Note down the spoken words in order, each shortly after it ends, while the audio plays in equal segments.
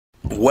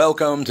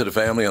Welcome to the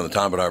family on the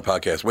Tom Bernard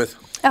Podcast with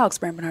Alex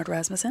Brandt Bernard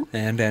Rasmussen.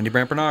 And Andy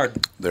Brandt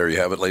Bernard. There you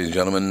have it, ladies and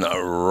gentlemen.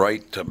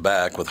 Right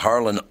back with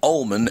Harlan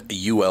Ullman,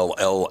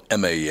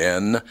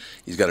 Ullman.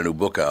 He's got a new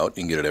book out.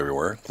 You can get it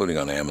everywhere, including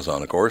on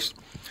Amazon, of course.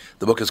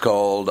 The book is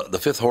called The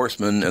Fifth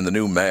Horseman and the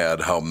New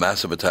Mad, How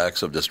Massive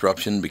Attacks of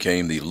Disruption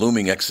Became the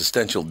Looming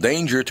Existential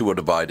Danger to a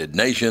Divided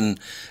Nation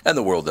and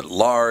the World at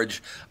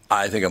Large.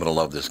 I think I'm going to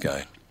love this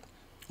guy.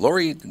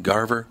 Lori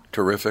Garver,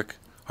 terrific.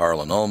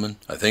 Harlan Ullman,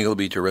 I think it'll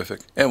be terrific.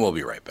 And we'll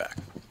be right back.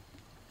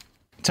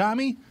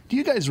 Tommy, do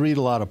you guys read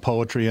a lot of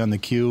poetry on the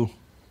queue?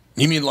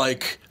 You mean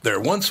like, there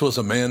once was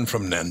a man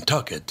from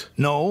Nantucket?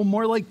 No,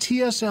 more like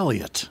T.S.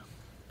 Eliot.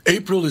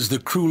 April is the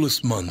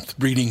cruelest month,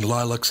 breeding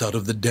lilacs out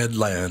of the dead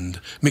land,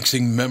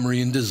 mixing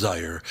memory and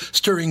desire,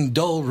 stirring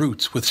dull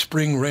roots with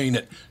spring rain.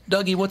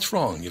 Dougie, what's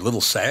wrong? You a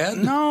little sad?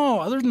 No,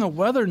 other than the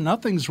weather,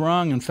 nothing's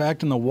wrong. In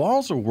fact, in the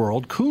Walser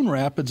world, Coon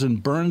Rapids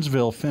and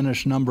Burnsville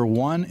finished number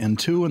 1 and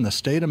 2 in the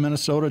state of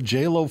Minnesota.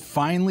 J-Lo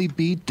finally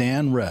beat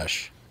Dan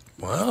Resch.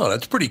 Wow,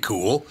 that's pretty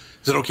cool.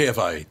 Is it okay if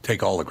I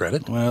take all the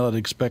credit? Well, I'd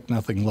expect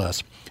nothing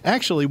less.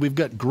 Actually, we've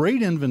got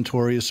great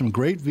inventory of some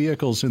great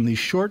vehicles, and these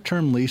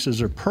short-term leases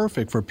are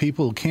perfect for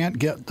people who can't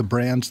get the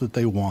brands that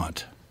they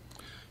want.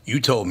 You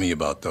told me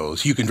about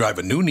those. You can drive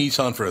a new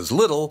Nissan for as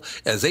little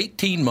as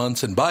 18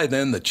 months, and by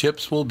then the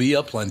chips will be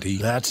aplenty.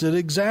 That's it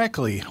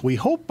exactly. We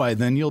hope by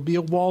then you'll be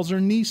a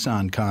Walser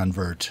Nissan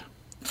convert.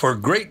 For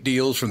great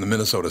deals from the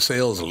Minnesota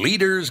sales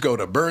leaders, go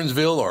to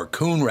Burnsville or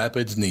Coon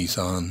Rapids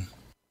Nissan.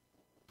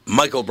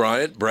 Michael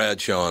Bryant,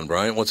 Bradshaw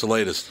Bryant, what's the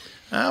latest?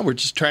 We're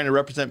just trying to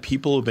represent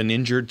people who've been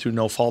injured through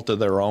no fault of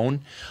their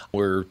own.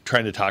 We're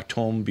trying to talk to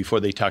them before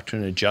they talk to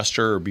an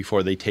adjuster or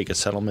before they take a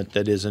settlement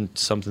that isn't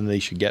something they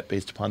should get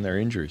based upon their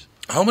injuries.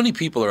 How many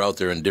people are out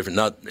there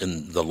not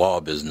in the law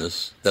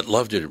business, that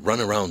love to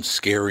run around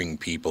scaring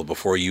people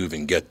before you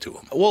even get to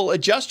them? Well,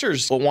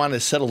 adjusters will want to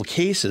settle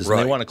cases and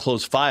they want to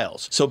close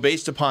files. So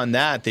based upon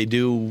that, they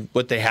do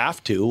what they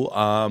have to.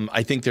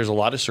 I think there's a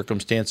lot of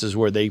circumstances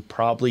where they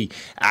probably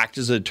act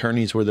as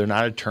attorneys where they're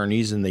not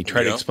attorneys, and they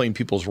try to explain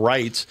people's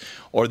rights,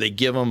 or they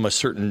give them a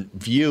certain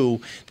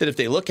view that if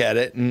they look at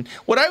it. And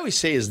what I always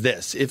say is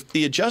this: if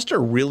the adjuster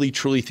really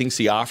truly thinks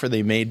the offer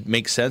they made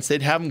makes sense,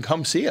 they'd have them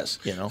come see us.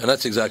 And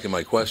that's exactly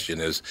my question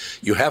is,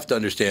 you have to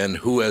understand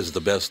who has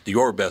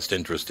your best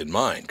interest in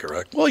mind,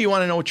 correct? Well, you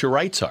want to know what your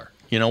rights are.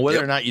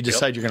 Whether or not you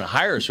decide you're going to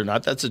hire us or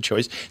not, that's a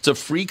choice. It's a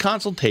free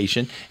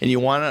consultation, and you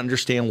want to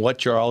understand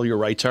what all your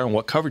rights are and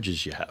what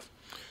coverages you have.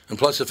 And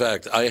plus the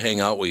fact I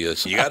hang out with you,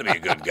 so you got to be a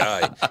good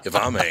guy if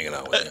I'm hanging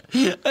out with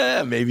you.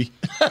 Maybe.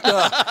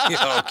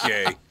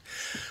 Okay.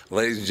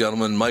 Ladies and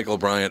gentlemen, Michael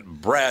Bryant,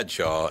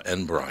 Bradshaw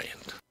and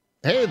Bryant.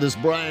 Hey, this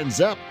is Brian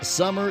Zepp.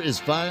 Summer is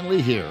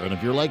finally here, and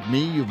if you're like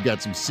me, you've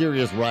got some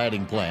serious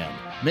riding planned.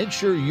 Make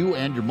sure you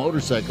and your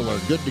motorcycle are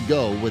good to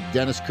go with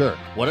Dennis Kirk.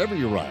 Whatever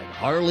you ride,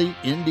 Harley,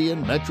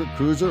 Indian, Metric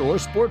Cruiser, or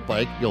Sport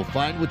Bike, you'll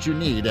find what you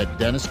need at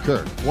Dennis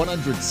Kirk.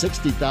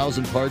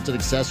 160,000 parts and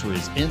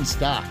accessories in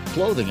stock,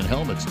 clothing and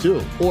helmets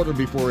too. Order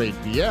before 8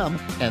 p.m.,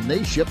 and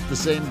they ship the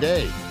same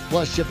day.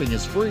 Plus, shipping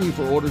is free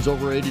for orders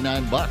over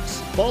 $89.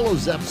 Follow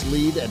Zepp's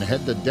lead and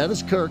head to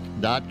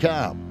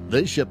DennisKirk.com.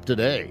 They ship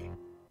today.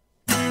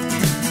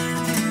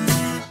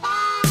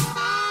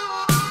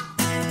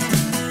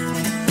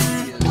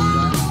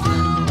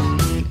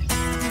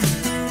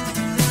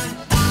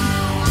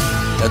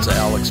 That's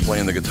Alex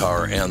playing the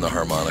guitar and the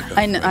harmonica.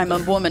 I'm a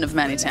woman of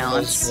many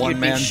talents.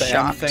 One-man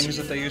band things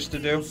that they used to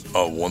do.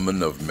 A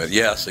woman of many.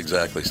 Yes,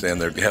 exactly. Stand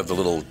there, have the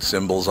little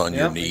cymbals on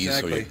your knees,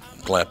 exactly. So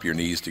you clap your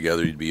knees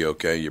together, you'd be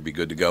okay, you'd be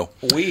good to go.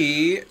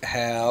 We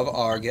have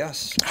our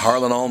guest.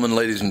 Harlan Ullman,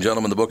 ladies and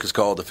gentlemen. The book is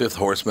called The Fifth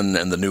Horseman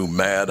and the New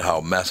Mad, How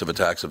Massive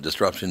Attacks of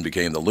Disruption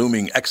Became the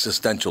Looming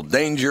Existential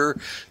Danger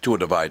to a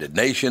Divided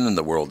Nation and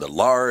the World at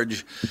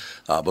Large.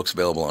 Book's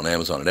available on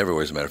Amazon and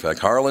everywhere, as a matter of fact.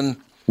 Harlan,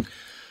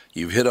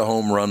 you've hit a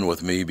home run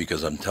with me,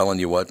 because I'm telling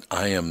you what,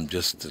 I am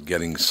just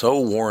getting so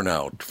worn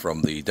out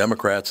from the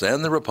Democrats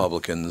and the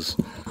Republicans.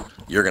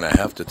 You're going to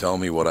have to tell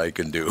me what I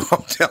can do.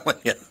 I'm telling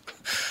you.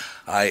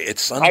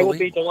 It's unbelievable. I will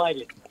be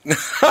delighted.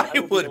 I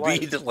would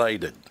be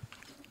delighted.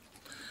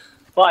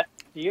 But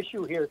the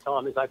issue here,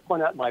 Tom, is I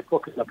point out in my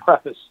book in the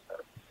preface,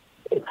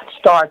 it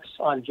starts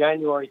on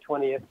January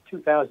 20th,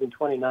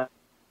 2029,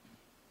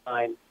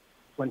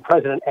 when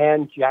President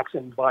Ann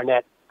Jackson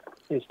Barnett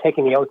is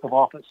taking the oath of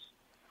office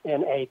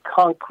in a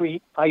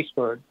concrete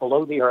iceberg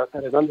below the earth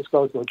at an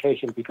undisclosed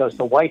location, because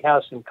the White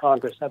House and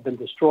Congress have been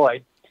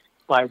destroyed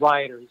by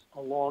rioters,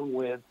 along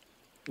with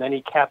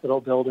many Capitol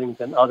buildings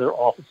and other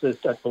offices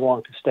that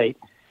belong to state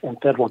and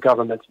federal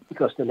governments,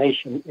 because the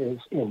nation is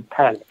in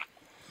panic.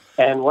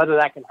 And whether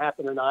that can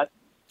happen or not,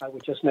 I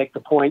would just make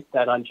the point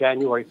that on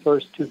January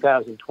 1st,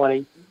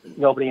 2020,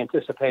 nobody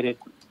anticipated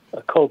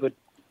a COVID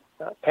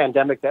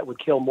pandemic that would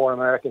kill more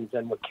Americans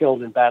than were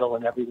killed in battle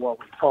in every war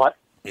we fought.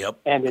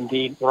 Yep. And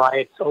indeed,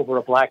 riots over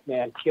a black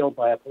man killed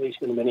by a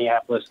policeman in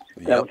Minneapolis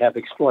that would have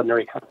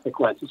extraordinary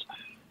consequences.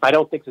 I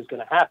don't think this is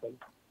going to happen.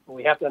 But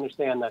we have to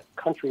understand that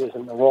the country is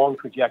in the wrong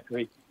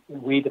trajectory,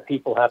 and we, the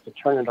people, have to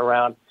turn it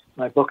around.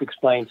 My book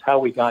explains how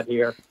we got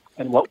here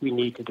and what we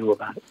need to do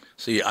about it.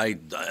 See,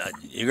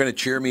 you're going to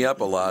cheer me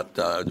up a lot.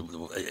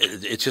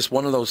 It's just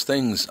one of those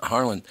things,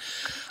 Harlan.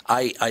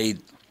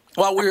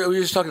 Well, we were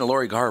just talking to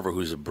Lori Garver,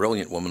 who's a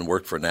brilliant woman,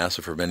 worked for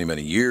NASA for many,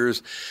 many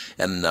years,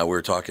 and we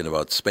were talking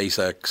about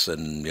SpaceX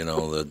and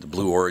the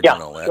Blue Origin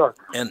and all that. Sure.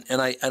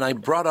 And I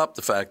brought up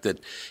the fact that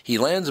he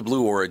lands a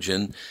Blue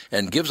Origin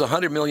and gives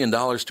 $100 million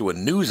to a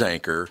news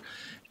anchor.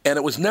 And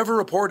it was never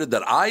reported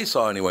that I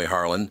saw anyway,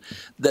 Harlan,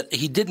 that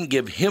he didn't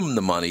give him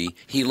the money.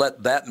 He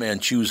let that man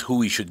choose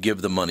who he should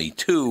give the money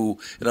to.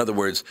 In other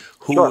words,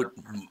 who Sure. would.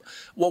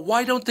 Well,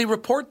 why don't they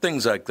report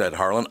things like that,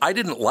 Harlan? I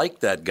didn't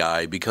like that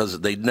guy because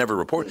they'd never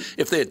report.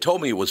 If they had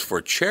told me it was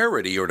for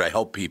charity or to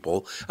help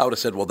people, I would have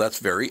said, well, that's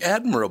very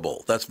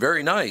admirable. That's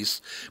very nice.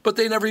 But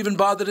they never even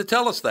bothered to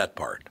tell us that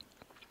part.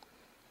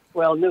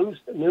 Well, news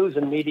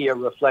and media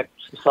reflect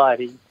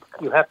society.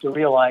 You have to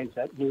realize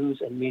that news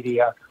and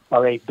media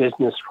are a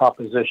business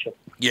proposition.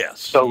 Yes.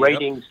 So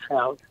ratings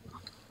count,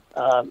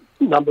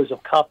 numbers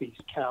of copies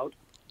count,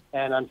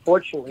 and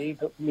unfortunately,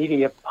 the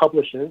media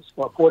publishes,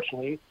 or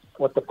fortunately,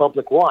 what the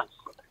public wants.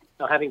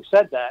 Now, having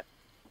said that,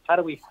 how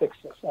do we fix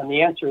this? And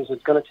the answer is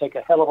it's going to take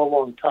a hell of a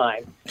long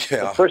time.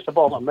 Yeah. But first of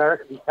all,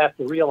 Americans have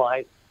to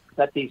realize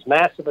that these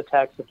massive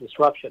attacks of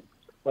disruption,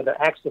 whether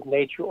acts of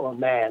nature or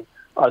man,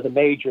 are the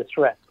major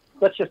threat.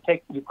 Let's just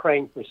take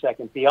Ukraine for a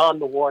second, beyond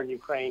the war in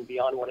Ukraine,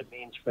 beyond what it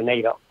means for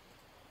NATO.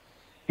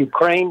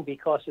 Ukraine,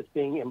 because it's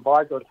being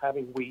embargoed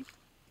having wheat,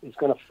 is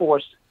going to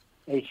force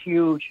a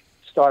huge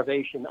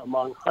starvation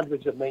among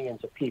hundreds of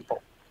millions of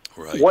people.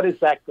 Right. What is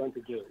that going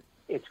to do?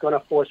 It's going to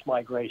force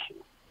migration.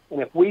 And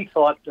if we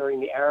thought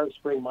during the Arab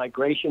Spring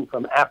migration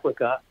from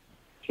Africa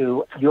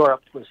to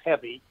Europe was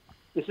heavy,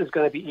 this is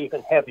going to be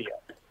even heavier.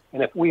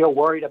 And if we are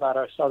worried about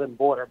our southern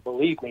border,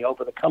 believe me,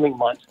 over the coming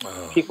months,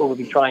 people will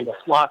be trying to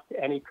flock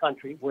to any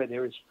country where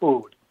there is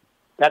food.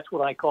 That's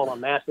what I call a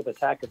massive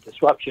attack of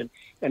disruption,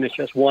 and it's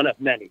just one of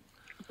many.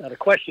 Now, the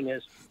question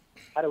is,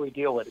 how do we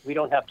deal with it? We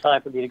don't have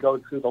time for me to go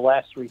through the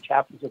last 3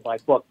 chapters of my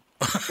book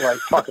where I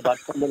talk about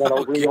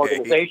fundamental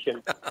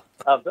reorganization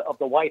of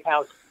the White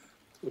House,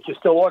 which is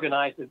still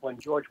organized as when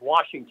George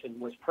Washington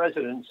was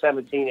president in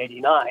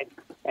 1789,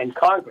 and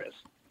Congress,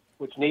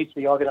 which needs to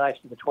be organized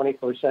for the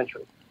 21st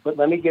century. But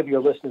let me give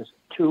your listeners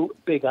 2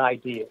 big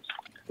ideas.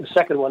 The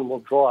second one will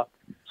draw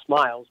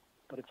smiles,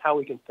 but it's how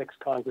we can fix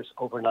Congress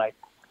overnight.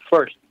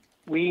 First,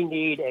 we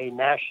need a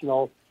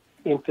national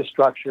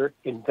infrastructure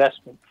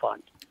investment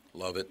fund.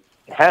 Love it.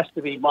 It has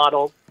to be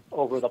modeled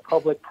over the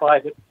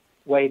public-private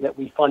way that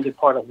we funded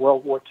part of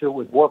World War II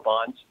with war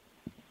bonds.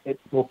 It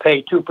will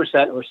pay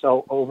 2% or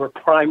so over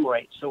prime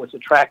rate, so it's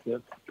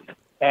attractive,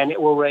 and it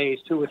will raise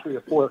 $2 or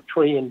 $3 or $4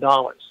 trillion,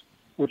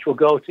 which will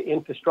go to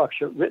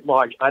infrastructure writ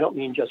large. I don't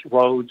mean just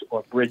roads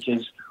or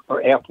bridges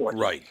or airports.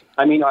 Right.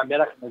 I mean our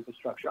medical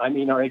infrastructure. I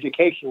mean our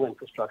educational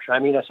infrastructure. I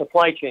mean our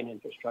supply chain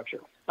infrastructure.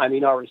 I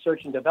mean our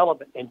research and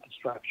development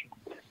infrastructure.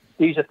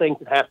 These are things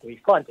that have to be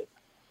funded.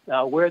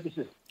 Now, where this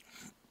is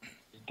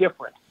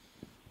different,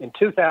 in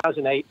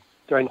 2008,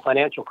 during the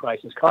financial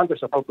crisis,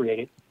 Congress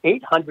appropriated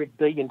 $800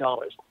 billion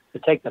to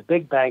take the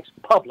big banks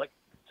public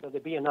so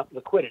there'd be enough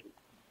liquidity.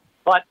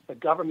 But the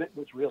government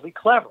was really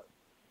clever.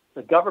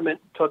 The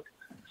government took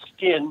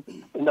skin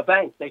in the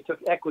banks. They took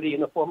equity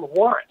in the form of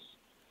warrants.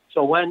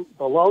 So when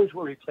the loans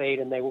were repaid,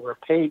 and they were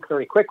paid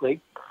very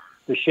quickly,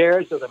 the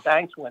shares of the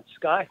banks went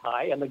sky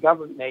high, and the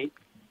government made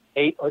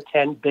 $8 or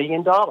 $10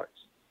 billion.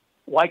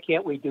 Why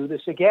can't we do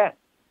this again?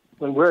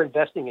 When we're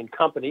investing in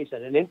companies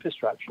and in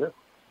infrastructure,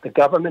 the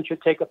government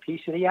should take a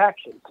piece of the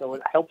action, so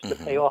it helps to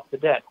pay off the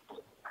debt.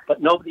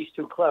 But nobody's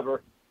too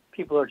clever.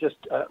 People are just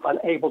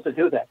unable to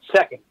do that.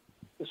 Second,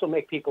 this will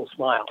make people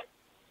smile.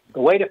 The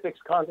way to fix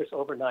Congress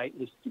overnight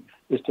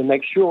is to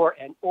make sure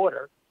and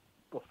order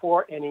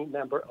before any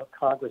member of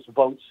Congress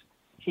votes,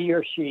 he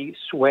or she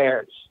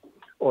swears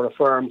or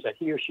affirms that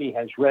he or she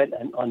has read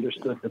and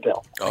understood the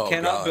bill. I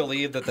cannot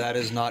believe that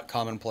is not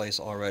commonplace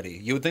already.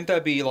 You would think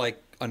that'd be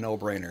like a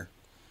no-brainer.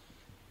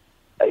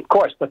 Of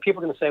course, but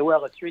people are going to say,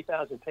 well, it's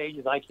 3,000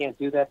 pages. I can't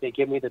do that. They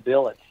give me the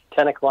bill at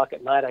 10 o'clock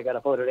at night. I got to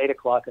vote at 8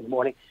 o'clock in the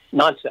morning.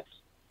 Nonsense.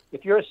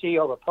 If you're a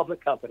CEO of a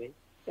public company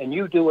and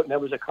you do what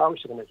members of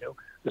Congress are going to do,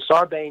 the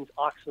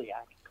Sarbanes-Oxley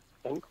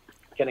Act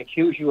can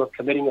accuse you of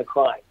committing a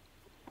crime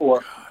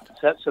or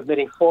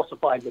submitting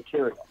falsified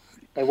material.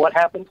 And what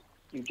happens?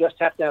 You just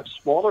have to have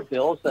smaller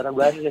bills that are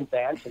read in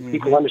advance and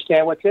people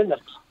understand what's in them.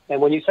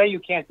 And when you say you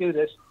can't do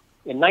this,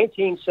 in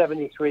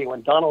 1973,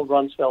 when Donald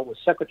Rumsfeld was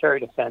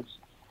Secretary of Defense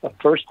the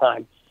first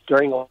time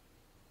during a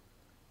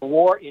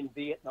war in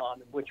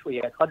Vietnam, in which we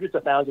had hundreds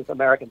of thousands of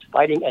Americans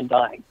fighting and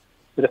dying,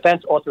 the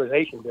Defense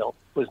Authorization Bill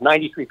was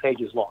 93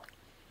 pages long.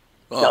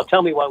 Oh. Now,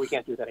 tell me why we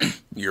can't do that again.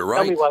 You're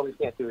right. Tell me why we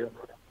can't do it.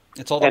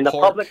 It's all and the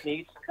pork. public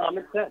needs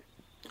common sense.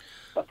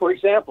 For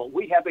example,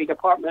 we have a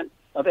Department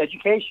of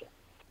Education.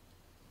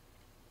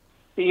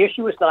 The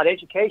issue is not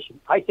education.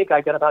 I think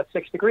I got about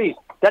 6 degrees.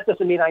 That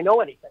doesn't mean I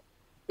know anything.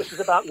 This is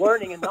about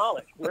learning and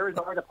knowledge. Where is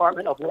our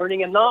Department of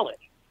Learning and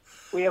Knowledge?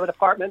 We have a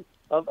Department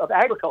of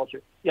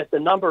Agriculture, yet the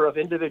number of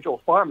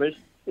individual farmers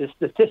is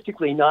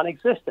statistically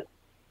non-existent.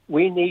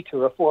 We need to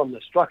reform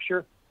the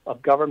structure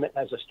of government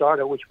as a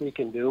starter, which we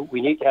can do.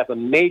 We need to have a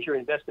major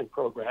investment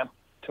program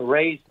to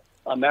raise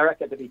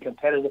America to be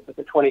competitive for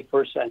the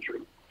 21st century.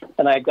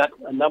 And I've got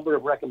a number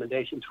of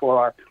recommendations for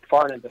our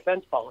foreign and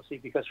defense policy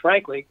because,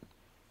 frankly,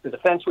 the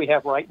defense we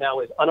have right now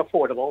is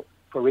unaffordable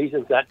for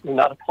reasons that do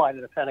not apply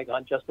to the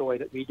Pentagon, just the way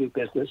that we do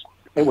business.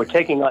 And we're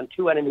taking on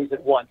two enemies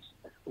at once,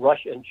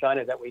 Russia and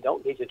China, that we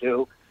don't need to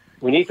do.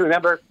 We need to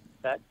remember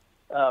that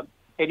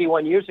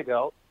 81 years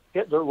ago,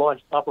 Hitler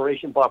launched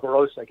Operation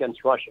Barbarossa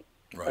against Russia,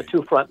 a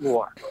two-front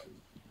war.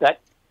 That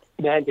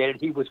mandated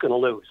he was going to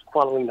lose,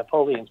 following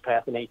Napoleon's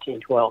path in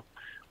 1812.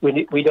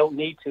 We don't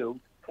need to,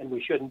 and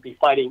we shouldn't be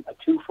fighting a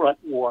two-front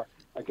war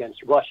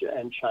against Russia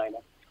and China.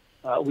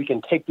 We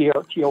can take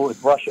deal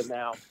with Russia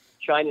now.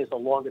 China is a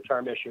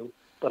longer-term issue,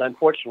 but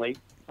unfortunately,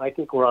 I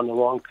think we're on the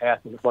wrong path,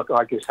 and the book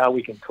argues how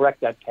we can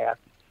correct that path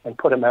and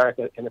put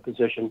America in a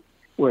position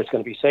where it's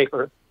going to be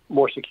safer,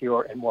 more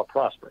secure, and more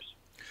prosperous.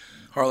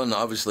 Harlan,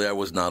 obviously I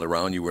was not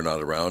around. You were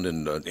not around.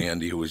 And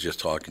Andy, who was just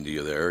talking to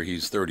you there,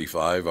 he's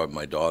 35.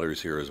 My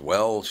daughter's here as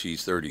well.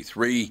 She's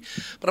 33.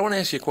 But I want to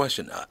ask you a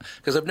question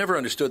because I've never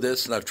understood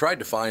this, and I've tried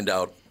to find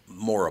out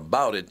more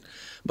about it.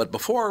 But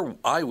before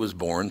I was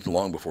born,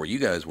 long before you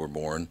guys were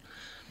born,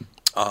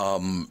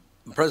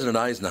 President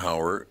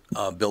Eisenhower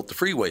built the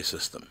freeway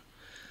system.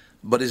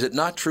 But is it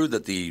not true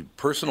that the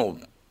personal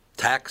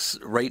tax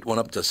rate went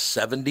up to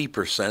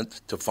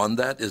 70% to fund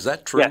that? Is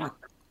that true? Yeah.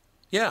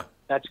 Yeah.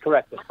 That's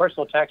correct. The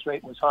personal tax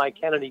rate was high.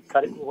 Kennedy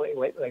cut it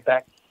way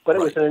back. But it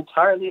was an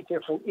entirely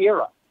different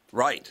era.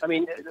 Right. I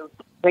mean,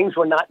 things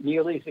were not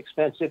nearly as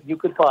expensive. You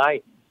could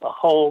buy a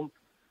home,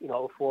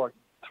 for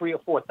 $3,000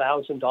 or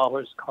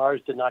 $4,000.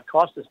 Cars did not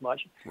cost as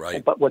much.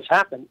 Right. But what's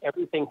happened,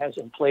 everything has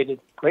inflated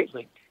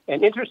greatly.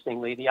 And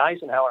interestingly, the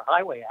Eisenhower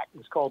Highway Act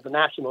was called the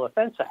National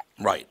Defense Act.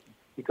 Right.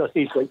 Because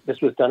this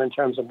was done in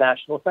terms of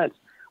national defense.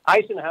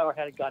 Eisenhower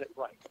had got it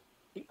right.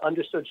 He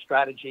understood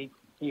strategy.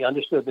 He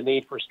understood the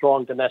need for a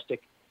strong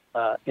domestic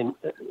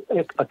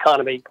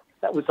economy.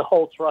 That was the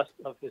whole thrust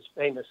of his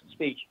famous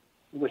speech,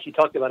 in which he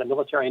talked about a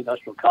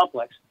military-industrial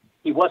complex.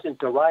 He wasn't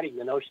deriding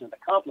the notion of the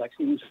complex.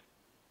 He was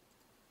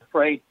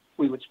afraid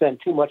we would spend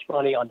too much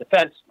money on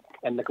defense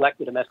and neglect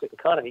the domestic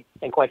economy.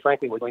 And quite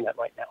frankly, we're doing that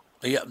right now.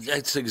 Yeah,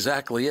 that's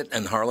exactly it.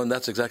 And Harlan,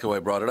 that's exactly why I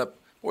brought it up.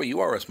 Boy, you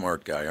are a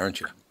smart guy, aren't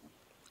you?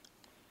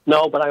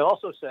 No, but I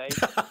also say,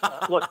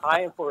 look,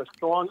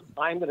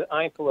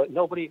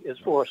 nobody is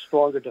for a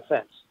stronger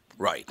defense.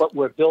 Right. But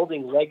we're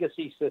building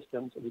legacy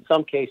systems, in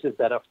some cases,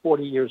 that are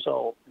 40 years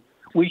old.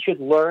 We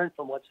should learn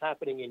from what's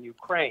happening in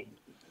Ukraine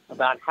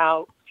about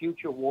how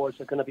future wars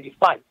are going to be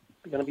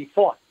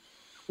fought.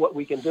 What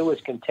we can do is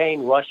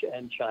contain Russia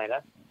and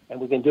China, and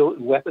we can do it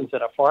with weapons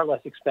that are far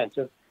less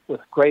expensive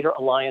with greater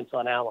alliance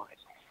on allies.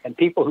 And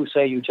people who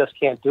say you just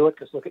can't do it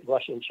because look at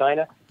Russia and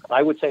China,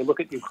 I would say look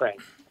at Ukraine.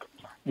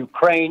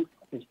 Ukraine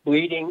is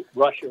bleeding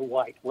Russia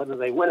white. Whether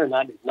they win or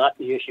not is not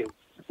the issue.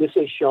 This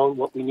has shown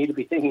what we need to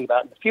be thinking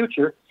about in the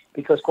future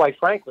because, quite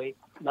frankly,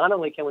 not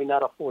only can we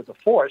not afford the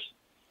force,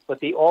 but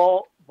the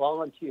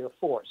all-volunteer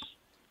force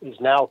is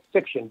now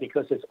fiction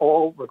because it's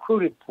all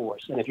recruited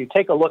force. And if you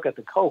take a look at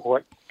the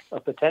cohort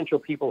of potential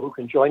people who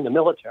can join the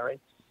military,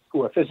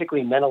 who are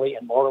physically, mentally,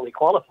 and morally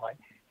qualified,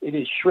 it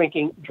is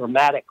shrinking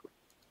dramatically.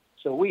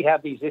 So we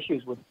have these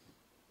issues with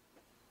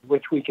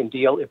which we can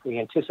deal if we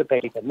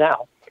anticipate them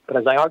now. But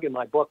as I argue in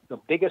my book, the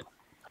biggest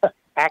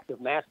act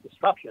of mass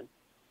disruption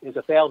is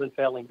a failed and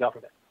failing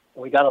government.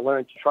 And we got to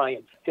learn to try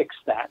and fix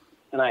that.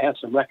 And I have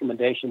some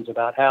recommendations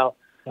about how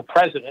the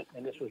president,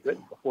 and this was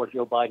written before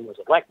Joe Biden was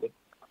elected,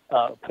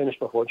 finished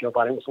before Joe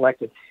Biden was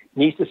elected,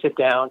 needs to sit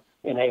down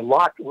in a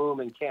locked room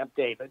in Camp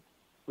David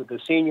with the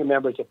senior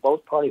members of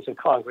both parties of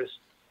Congress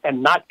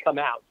and not come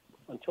out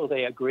until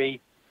they agree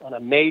on a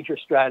major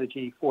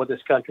strategy for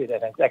this country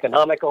that has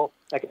economic,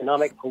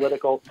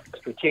 political,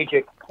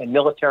 strategic, and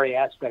military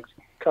aspects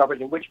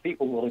covered in which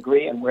people will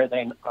agree and where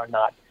they are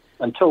not.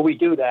 Until we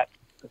do that,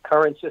 the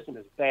current system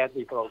is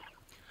badly broken.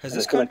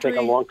 It's going to take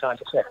a long time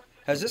to fix.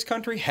 Has this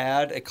country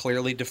had a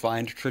clearly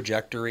defined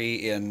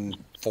trajectory in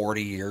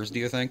 40 years, do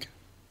you think?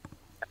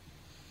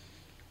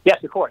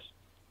 Yes, of course.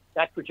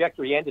 That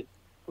trajectory ended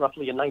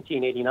roughly in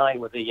 1989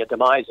 with the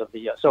demise of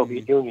the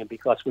Soviet Union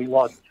because we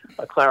lost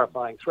a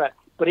clarifying threat.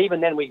 But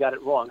even then we got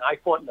it wrong. I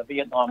fought in the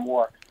Vietnam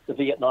War. The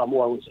Vietnam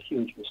War was a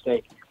huge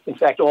mistake. In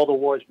fact, all the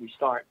wars we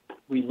start,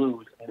 we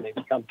lose, and they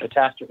become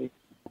catastrophes.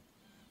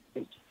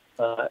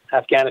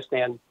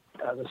 Afghanistan,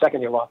 the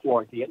second Iraq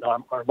War, and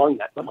Vietnam are among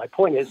that. But my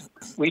point is,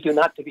 we do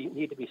not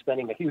need to be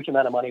spending a huge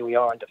amount of money we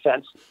are on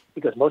defense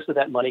because most of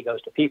that money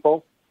goes to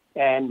people,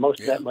 and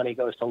most of that money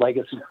goes to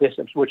legacy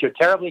systems, which are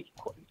terribly...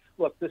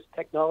 Look, this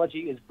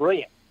technology is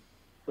brilliant,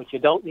 but you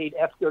don't need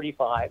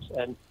F-35s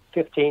and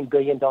 $15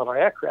 billion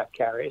aircraft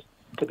carriers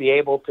to be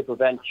able to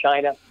prevent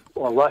China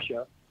or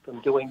Russia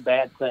from doing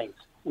bad things.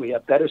 We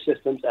have better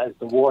systems, as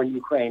the war in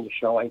Ukraine is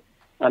showing.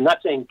 I'm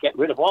not saying get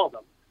rid of all of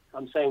them.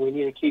 I'm saying we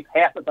need to keep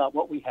half about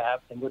what we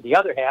have, and with the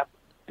other half,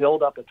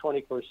 build up a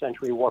 21st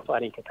century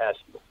warfighting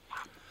capacity.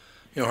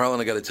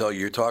 Harlan, I got to tell you,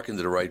 you're talking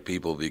to the right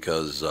people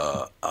because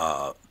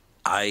I've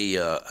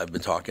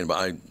been talking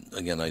about.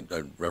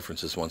 I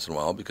reference this once in a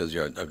while because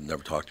I've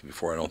never talked to you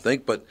before, I don't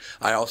think. But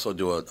I also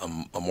do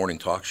a morning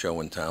talk show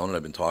in town, and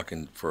I've been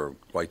talking for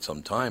quite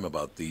some time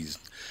about these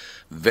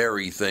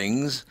very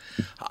things,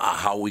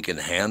 how we can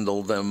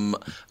handle them.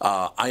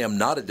 I am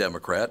not a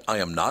Democrat. I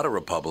am not a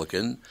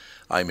Republican.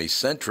 I'm a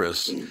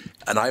centrist.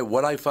 And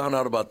what I found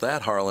out about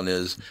that, Harlan,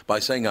 is by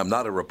saying I'm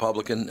not a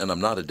Republican and I'm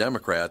not a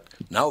Democrat,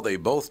 now they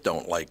both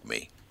don't like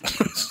me.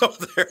 So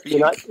there you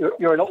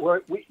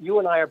go. You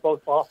and I are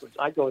both authors.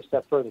 I go a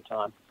step further,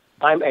 Tom.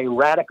 I'm a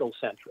radical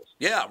centrist.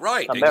 Yeah,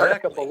 right.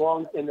 America exactly.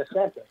 belongs in the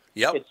center.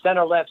 Yep. It's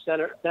center left,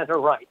 center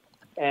right.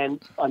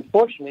 And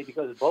unfortunately,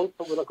 because both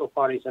political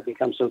parties have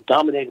become so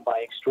dominated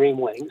by extreme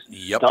wings,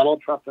 Yep.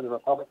 Donald Trump for the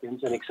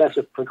Republicans and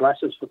excessive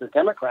progressives for the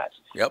Democrats,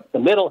 Yep. the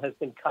middle has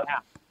been cut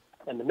out.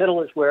 And the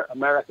middle is where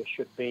America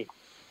should be.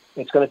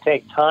 It's going to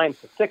take time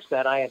to fix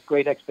that. I had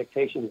great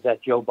expectations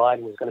that Joe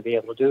Biden was going to be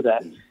able to do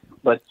that.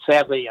 But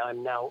sadly,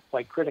 I'm now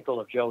quite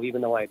critical of Joe,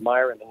 even though I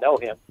admire him and know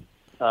him.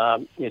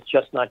 It's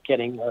just not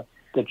getting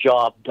the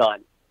job done.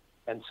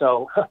 And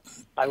so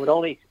I would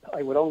only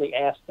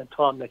ask that,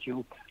 Tom, that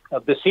you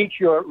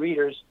beseech your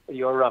readers,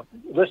 your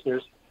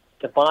listeners,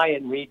 to buy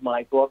and read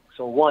my book.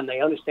 So, one,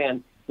 they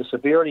understand the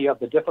severity of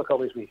the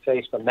difficulties we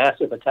face from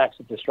massive attacks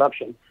of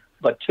disruption.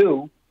 But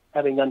two,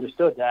 having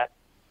understood that,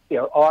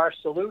 there are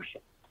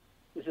solutions.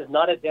 This is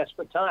not a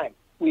desperate time.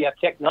 We have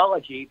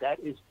technology that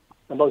is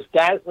the most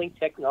dazzling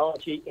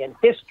technology in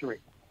history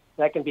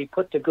that can be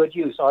put to good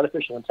use,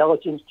 artificial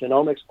intelligence,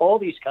 genomics, all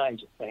these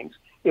kinds of things.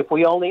 If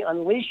we only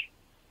unleash,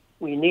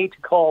 we need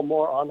to call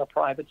more on the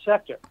private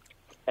sector.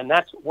 And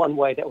that's one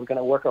way that we're going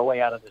to work our way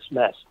out of this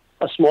mess.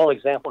 A small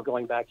example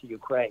going back to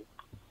Ukraine.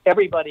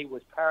 Everybody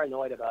was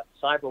paranoid about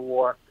cyber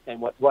war and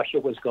what Russia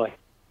was going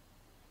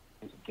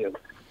to do.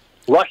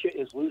 Russia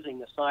is losing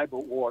the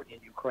cyber war in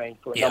Ukraine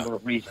for a number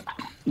of reasons.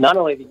 Not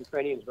only are the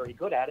Ukrainians very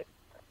good at it,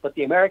 but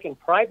the American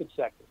private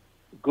sector,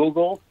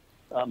 Google,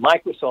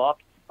 Microsoft,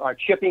 are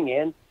chipping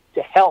in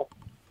to help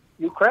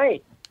Ukraine.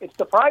 It's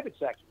the private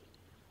sector.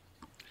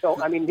 So,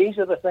 these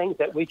are the things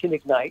that we can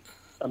ignite.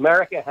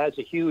 America has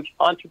a huge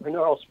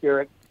entrepreneurial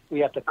spirit. We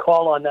have to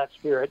call on that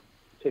spirit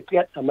to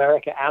get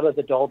America out of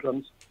the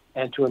doldrums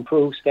and to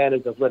improve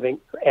standards of living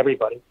for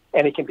everybody.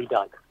 And it can be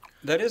done.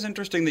 That is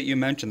interesting that you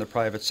mentioned the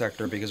private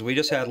sector because we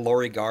just had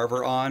Lori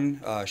Garver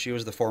on. She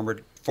was the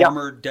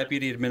former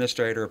deputy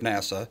administrator of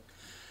NASA.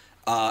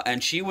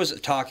 And she was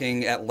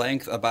talking at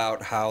length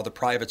about how the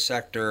private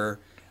sector,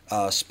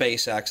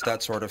 SpaceX,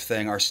 that sort of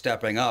thing, are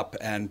stepping up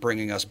and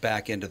bringing us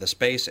back into the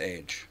space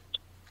age.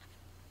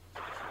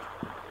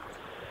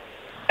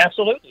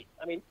 Absolutely.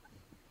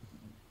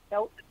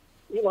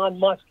 Elon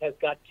Musk has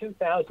got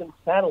 2,000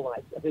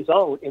 satellites of his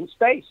own in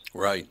space.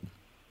 Right.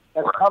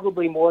 That's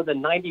probably more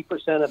than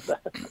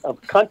 90%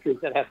 of countries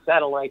that have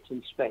satellites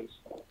in space.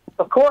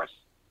 Of course.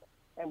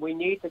 And we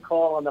need to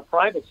call on the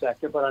private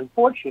sector, but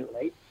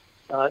unfortunately,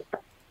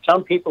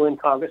 some people in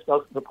Congress,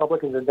 both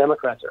Republicans and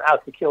Democrats, are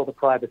out to kill the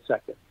private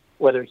sector,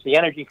 whether it's the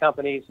energy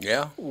companies,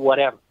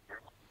 whatever.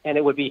 And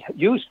it would be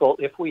useful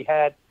if we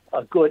had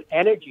a good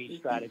energy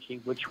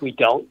strategy, which we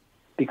don't,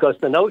 because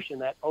the notion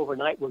that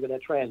overnight we're going to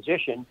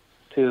transition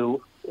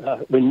to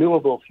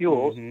renewable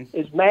fuels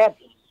is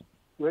madness.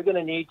 We're going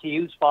to need to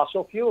use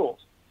fossil fuels.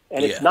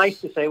 And it's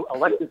nice to say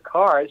electric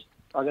cars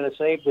are going to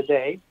save the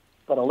day,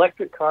 but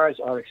electric cars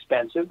are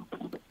expensive.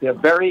 They're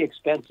very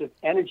expensive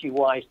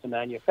energy-wise to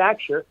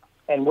manufacture.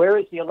 And where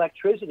is the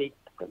electricity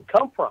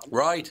come from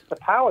to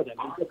power them?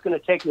 You're just going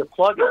to take your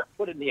plug and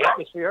put it in the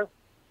atmosphere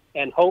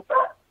and hope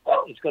that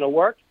it's going to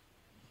work?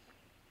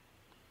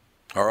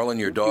 Harlan,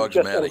 your dog's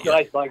mad at you.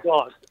 My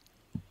dog.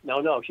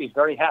 No, she's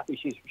very happy.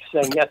 She's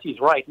saying, yes, he's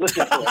right.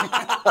 Listen to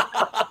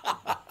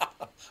her.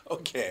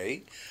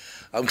 Okay.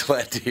 I'm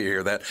glad to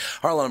hear that.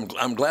 Harlan,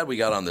 I'm glad we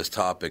got on this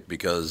topic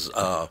because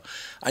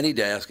I need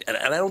to ask, and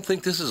I don't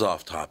think this is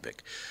off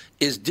topic,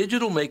 is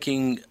digital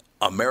making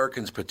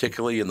Americans,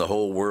 particularly in the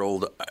whole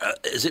world,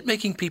 is it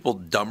making people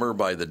dumber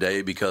by the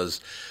day? Because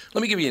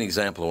let me give you an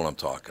example of what I'm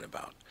talking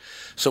about.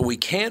 So we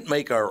can't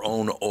make our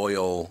own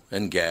oil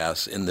and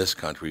gas in this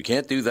country. We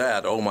can't do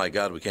that. Oh, my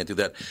God, we can't do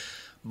that.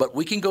 But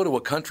we can go to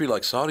a country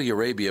like Saudi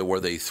Arabia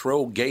where they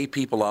throw gay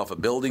people off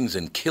of buildings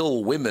and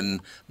kill women.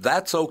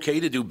 That's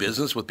okay to do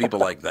business with people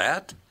like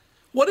that?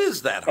 What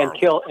is that, Harlan?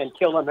 And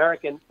kill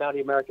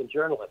Saudi American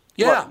journalists.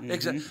 Yeah,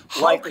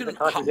 exactly. Life is a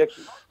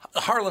contradiction.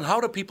 Harlan,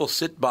 how do people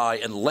sit by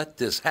and let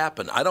this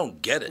happen? I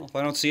don't get it. Well, if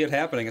I don't see it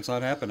happening, it's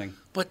not happening.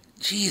 But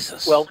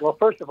Jesus. Well,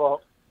 first of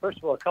all,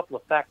 a couple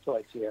of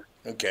factoids here.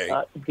 Okay.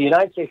 The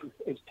United States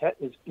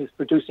is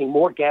producing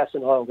more gas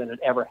and oil than it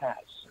ever has.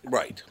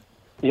 Right.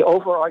 The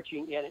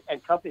overarching,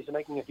 and companies are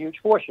making a huge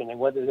fortune, and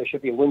whether there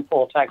should be a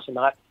windfall tax or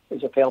not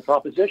is a failed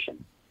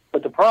proposition.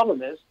 But the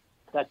problem is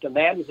that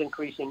demand is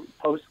increasing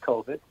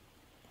post-COVID.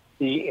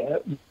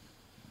 The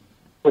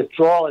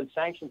withdrawal and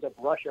sanctions of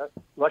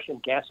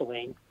Russian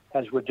gasoline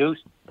has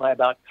reduced by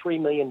about 3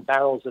 million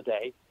barrels a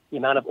day the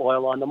amount of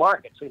oil on the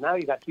market. So now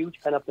you've got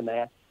huge pent-up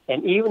demand.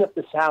 And even if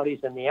the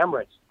Saudis and the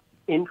Emirates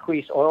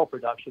increase oil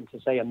production to,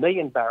 say, 1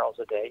 million barrels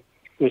a day,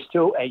 there's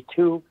still a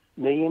 2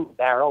 million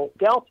barrel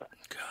delta.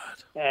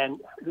 God.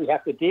 And we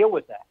have to deal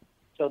with that.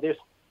 So there's,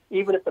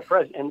 even if the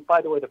president, and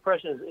by the way, the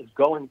president is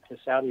going to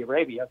Saudi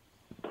Arabia,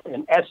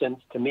 in essence,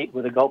 to meet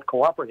with the Gulf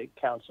Cooperative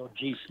Council,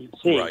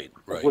 GCC,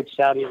 of which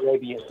Saudi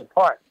Arabia is a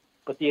part.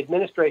 But the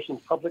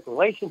administration's public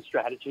relations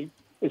strategy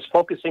is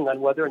focusing on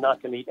whether or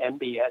not to meet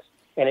MBS,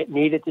 and it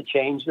needed to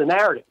change the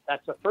narrative.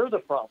 That's a further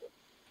problem.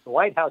 The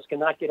White House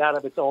cannot get out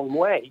of its own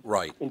way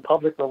in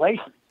public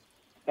relations.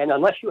 And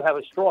unless you have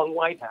a strong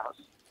White House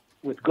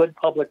with good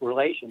public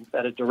relations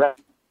that are direct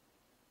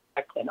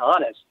and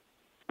honest,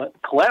 but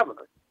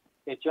clever,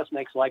 it just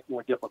makes life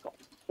more difficult.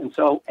 And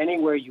so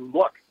anywhere you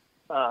look,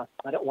 I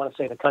don't want to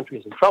say the country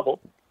is in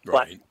trouble,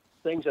 but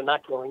things are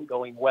not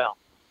going well.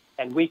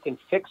 And we can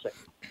fix it.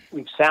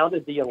 We've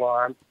sounded the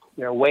alarm.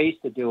 There are ways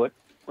to do it,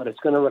 but it's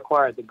going to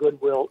require the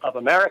goodwill of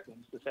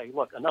Americans to say,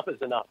 look, enough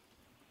is enough.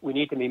 We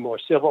need to be more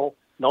civil.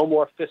 No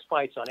more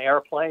fistfights on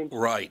airplanes.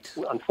 Right.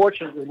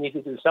 Unfortunately, we need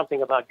to do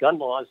something about gun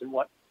laws, and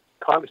what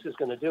Congress is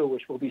going to do,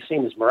 which will be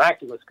seen as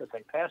miraculous because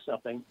they pass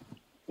something,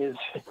 is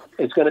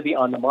going to be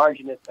on the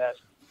margin at best.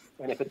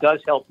 And if it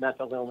does help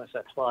mental illness,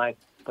 that's fine,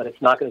 but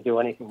it's not going to do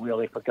anything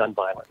really for gun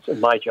violence, in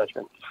my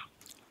judgment.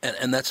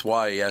 And that's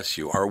why I ask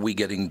you, are we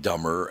getting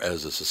dumber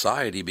as a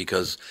society?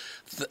 Because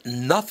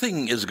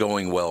nothing is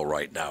going well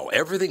right now.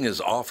 Everything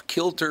is off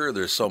kilter.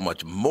 There's so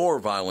much more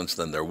violence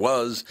than there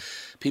was.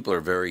 People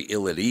are very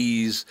ill at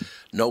ease.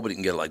 Nobody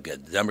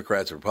can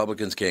Democrats and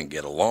Republicans can't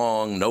get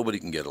along. Nobody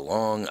can get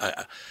along.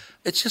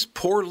 It's just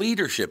poor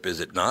leadership, is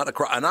it not?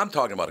 And I'm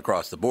talking about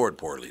across the board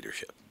poor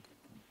leadership.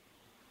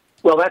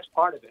 Well, that's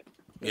part of it.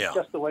 It's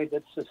just the way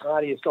that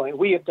society is going.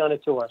 We have done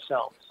it to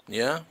ourselves.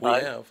 Yeah, we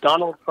have.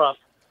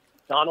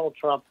 Donald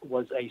Trump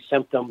was a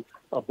symptom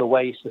of the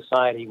way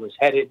society was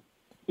headed.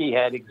 He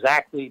had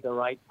exactly the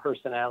right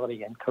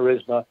personality and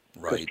charisma.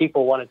 Because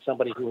people wanted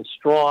somebody who was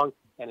strong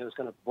and who was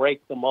going to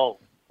break the mold.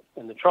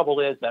 And the trouble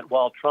is that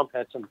while Trump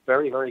had some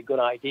very, very good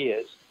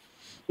ideas,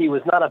 he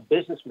was not a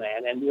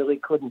businessman and really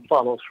couldn't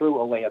follow through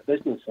the way a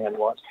businessman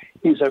was.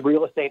 He was a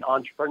real estate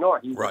entrepreneur.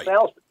 He was a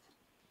salesman.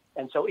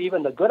 And so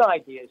even the good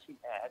ideas he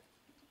had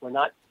were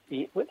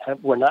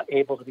not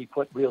able to be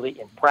put really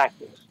in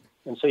practice.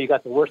 And so you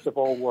got the worst of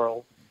all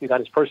worlds. You got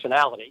his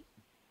personality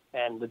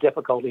and the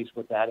difficulties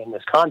with that and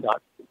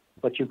misconduct,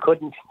 but you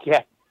couldn't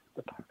get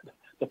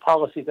the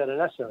policies that are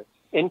necessary.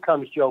 In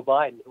comes Joe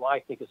Biden, who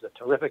I think is a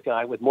terrific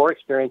guy with more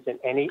experience than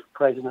any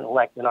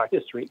president-elect in our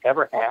history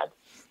ever had.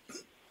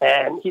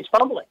 And he's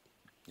fumbling.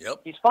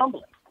 He's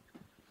fumbling.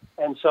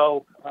 And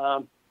so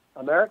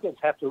Americans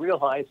have to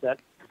realize that,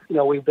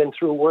 we've been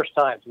through worse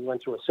times. We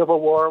went through a civil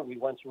war. We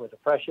went through a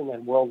depression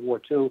and World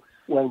War II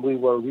when we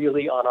were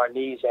really on our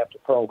knees after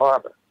Pearl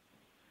Harbor.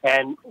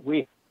 And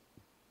we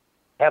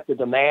have to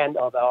demand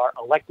of our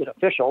elected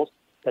officials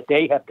that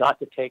they have got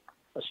to take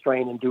a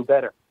strain and do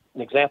better.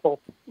 An example,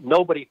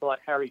 nobody thought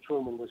Harry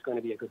Truman was going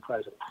to be a good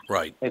president.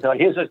 Right. They thought,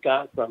 here's this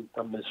guy from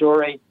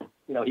Missouri.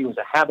 He was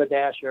a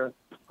haberdasher.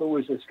 Who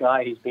is this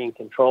guy? He's being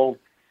controlled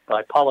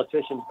by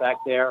politicians back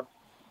there.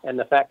 And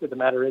the fact of the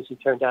matter is he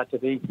turned out to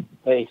be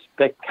a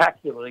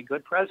spectacularly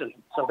good president.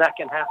 So that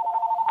can happen.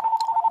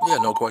 Yeah,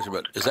 no question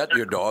about it. Is that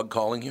your dog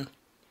calling you?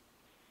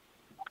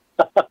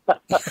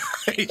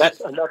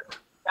 That's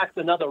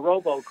another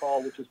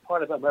robocall, which is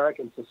part of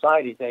American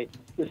society.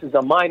 This is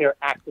a minor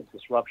act of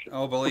disruption.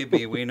 Oh, believe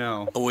me, we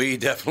know. We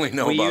definitely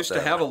know about that. We used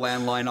used to have a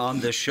landline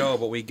on this show,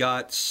 but we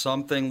got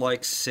something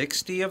like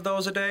 60 of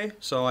those a day,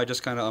 so I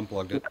just kind of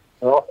unplugged it.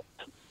 Oh,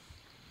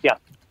 yeah.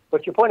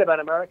 But your point about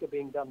America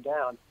being dumbed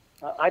down,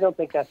 I don't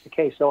think that's the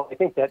case. So I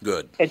think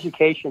that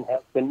education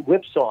has been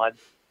whipsawed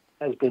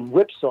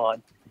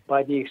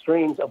by the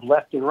extremes of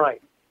left and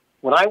right.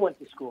 When I went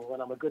to school,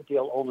 and I'm a good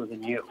deal older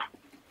than you,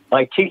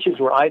 my teachers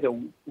were either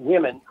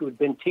women who'd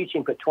been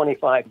teaching for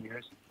 25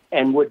 years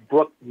and would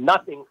brook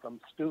nothing from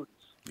students.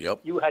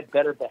 You had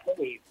better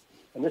behave.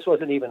 And this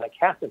wasn't even a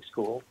Catholic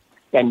school.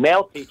 And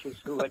male teachers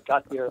who had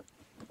got their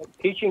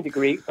teaching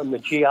degree from the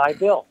GI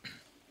Bill.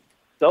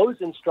 Those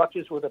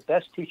instructors were the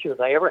best teachers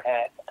I ever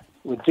had,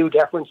 with due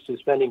deference to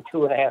spending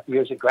 2.5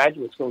 years at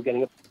graduate school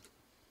getting a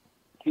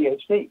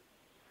PhD.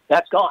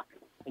 That's gone.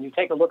 And you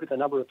take a look at the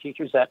number of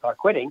teachers that are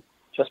quitting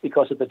just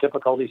because of the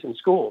difficulties in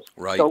schools.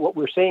 So what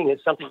we're seeing is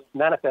something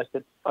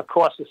manifested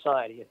across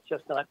society. It's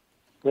just not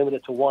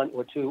limited to one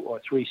or two or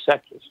three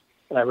sectors.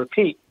 And I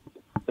repeat,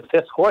 the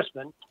fifth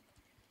horseman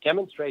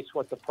demonstrates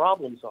what the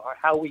problems are,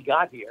 how we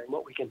got here, and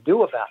what we can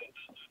do about it.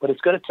 But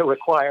it's going to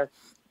require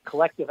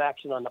collective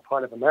action on the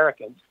part of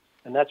Americans.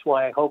 And that's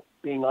why I hope,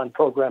 being on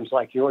programs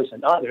like yours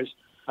and others,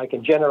 I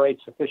can generate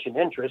sufficient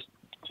interest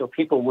so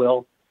people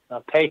will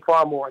pay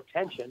far more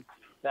attention,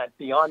 that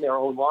beyond their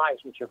own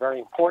lives, which are very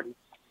important,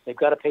 they've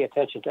got to pay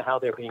attention to how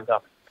they're being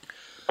governed.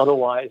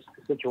 Otherwise,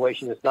 the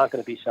situation is not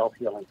going to be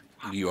self-healing.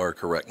 You are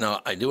correct.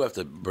 Now, I do have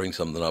to bring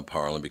something up,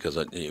 Harlan, because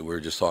we were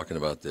just talking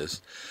about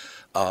this.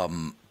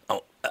 And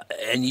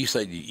you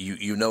said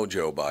you know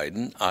Joe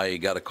Biden. I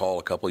got a call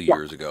a couple of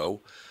years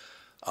ago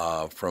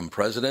from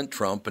President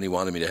Trump, and he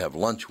wanted me to have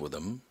lunch with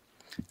him.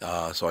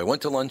 So I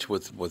went to lunch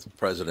with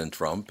President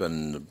Trump,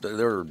 and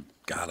there were,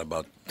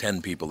 about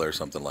 10 people there,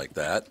 something like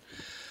that.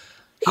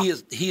 He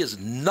is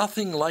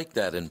nothing like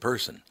that in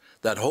person.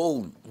 That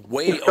whole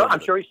way.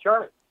 I'm sure he's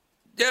charming.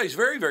 Yeah, he's a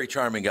very, very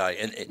charming guy.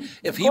 And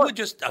if he would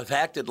just have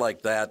acted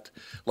like that,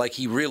 like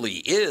he really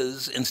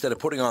is, instead of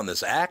putting on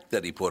this act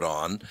that he put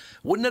on,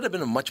 wouldn't it have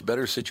been a much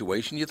better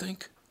situation, you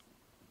think?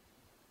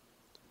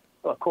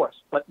 Well, of course.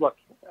 But look,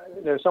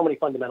 there are so many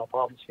fundamental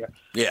problems here.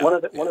 Yeah. One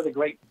of the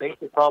great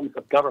basic problems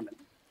of government,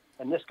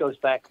 and this goes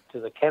back to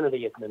the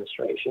Kennedy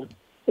administration,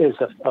 is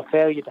a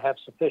failure to have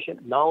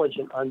sufficient knowledge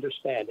and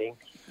understanding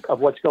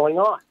of what's going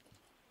on.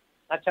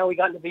 That's how we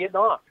got into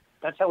Vietnam.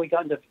 That's how we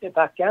got into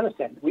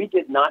Afghanistan. We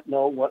did not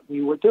know what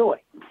we were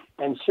doing.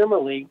 And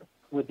similarly,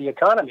 with the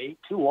economy,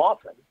 too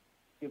often,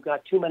 you've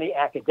got too many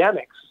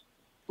academics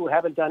who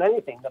haven't done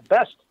anything.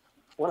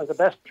 One of the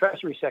best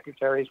Treasury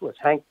secretaries was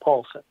Hank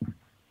Paulson.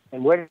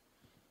 And where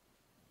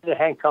did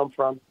Hank come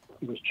from?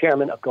 He was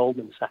chairman of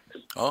Goldman Sachs.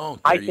 Oh,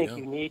 I think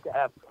you need to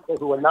have people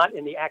who are not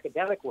in the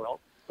academic world,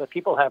 but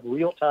people have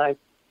real-time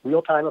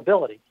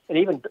ability. And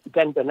even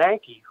Ben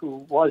Bernanke,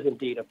 who was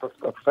indeed a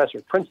professor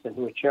at Princeton,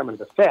 who was chairman of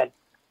the Fed,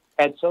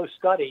 had so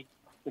studied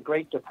the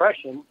Great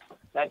Depression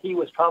that he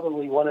was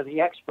probably one of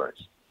the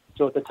experts.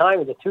 So at the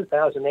time of the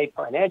 2008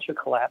 financial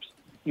collapse,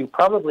 you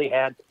probably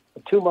had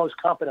the two most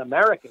competent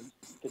Americans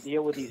to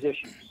deal with these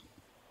issues.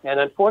 And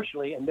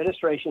unfortunately,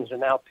 administrations are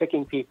now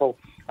picking people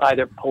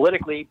either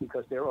politically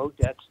because they're owed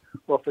debts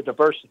or for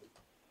diversity.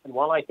 And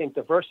while I think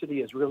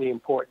diversity is really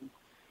important,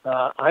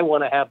 I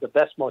want to have the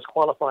best, most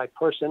qualified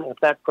person. If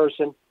that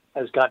person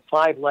has got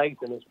 5 legs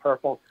and is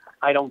purple,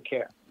 I don't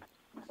care.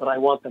 But I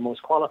want the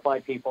most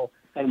qualified people,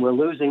 and we're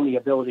losing the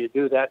ability to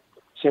do that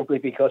simply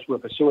because we're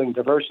pursuing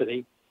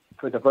diversity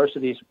for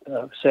diversity's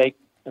sake.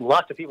 And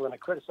lots of people are going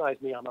to criticize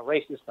me. I'm a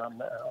racist.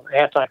 I'm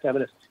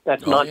anti-feminist.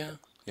 That's nonsense.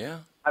 Yeah.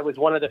 I was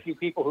one of the few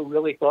people who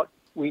really thought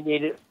we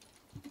needed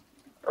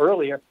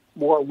earlier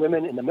more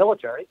women in the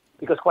military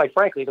because, quite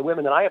frankly, the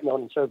women that I have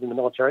known and served in the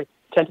military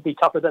tend to be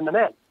tougher than the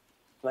men.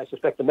 And I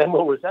suspect the men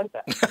will resent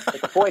that.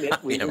 But the point is,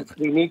 we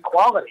need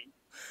quality.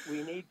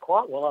 We need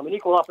quality. Well, I'm an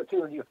equal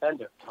opportunity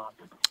offender, Tom.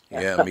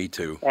 Yeah, me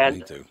too.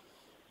 Me too.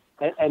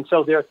 And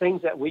so there are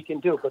things that we can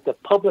do, but the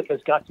public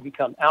has got to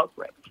become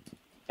outraged.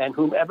 And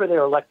whomever they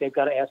elect, they've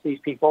got to ask these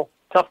people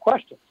tough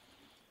questions.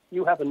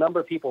 You have a number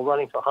of people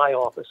running for high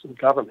office in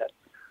government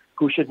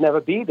who should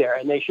never be there,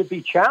 and they should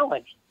be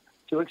challenged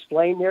to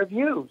explain their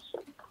views.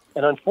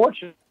 And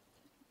unfortunately,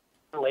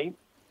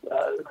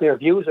 their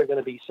views are going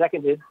to be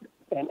seconded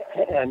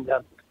and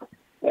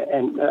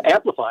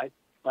amplified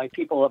by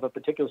people of a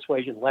particular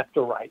persuasion, left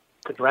or right,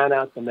 to drown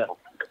out the middle.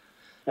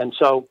 And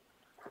so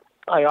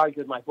I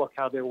argued in my book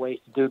how there are ways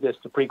to do this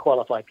to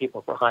pre-qualify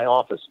people for high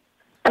office.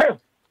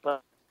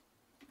 But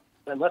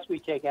unless we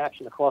take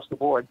action across the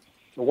board,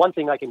 the one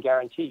thing I can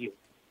guarantee you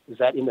is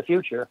that in the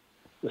future,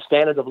 the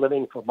standard of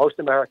living for most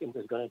Americans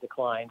is going to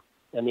decline,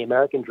 and the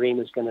American dream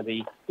is going to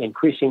be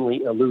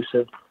increasingly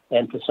elusive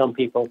and, for some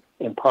people,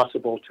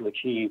 impossible to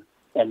achieve.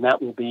 And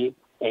that will be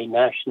a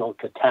national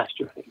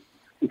catastrophe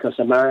because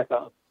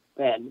America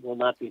then will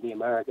not be the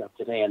America of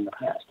today and the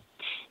past.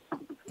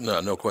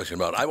 No question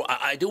about it.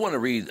 I do want to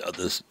read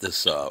this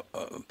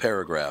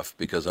paragraph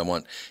because I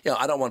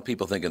don't want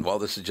people thinking, well,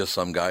 this is just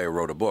some guy who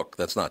wrote a book.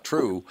 That's not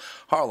true.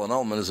 Harlan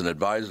Ullman is an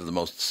advisor to the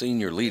most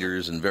senior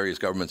leaders in various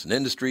governments and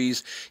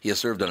industries. He has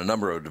served on a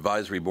number of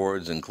advisory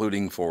boards,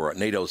 including for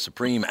NATO's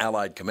Supreme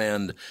Allied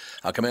Commander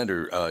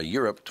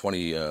Europe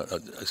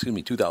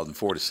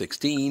 2004 to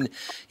 16.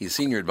 He's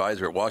senior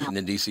advisor at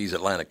Washington, D.C.'s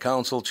Atlantic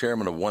Council,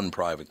 chairman of One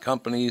Private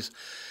Companies,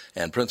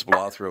 and principal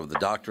author of The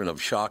Doctrine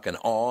of Shock and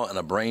Awe and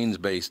a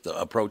Brains-Based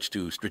Approach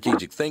to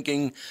Strategic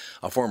Thinking.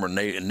 A former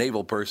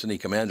naval person, he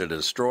commanded a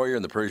destroyer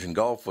in the Persian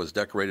Gulf, was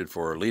decorated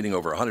for leading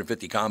over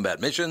 150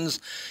 combat missions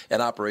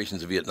and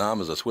operations in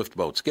Vietnam as a swift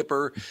boat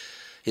skipper.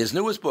 His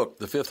newest book,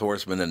 The Fifth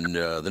Horseman and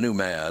the New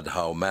Mad,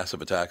 How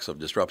Massive Attacks of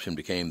Disruption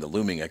Became the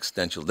Looming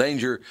Existential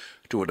Danger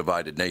to a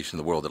Divided Nation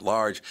and the World at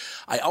Large.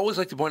 I always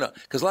like to point out,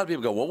 because a lot of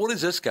people go, well, what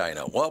does this guy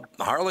know? Well,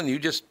 Harlan, you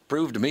just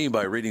proved to me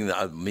by reading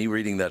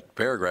that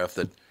paragraph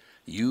that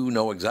you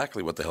know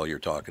exactly what the hell you're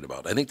talking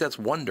about. I think that's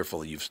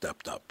wonderful you've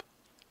stepped up.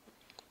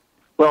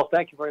 Well,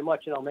 thank you very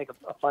much, and I'll make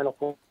a final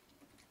point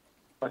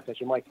that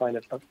you might find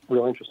of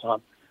real interest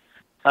on.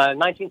 In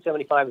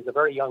 1975, as a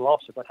very young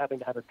officer, but having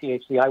to have a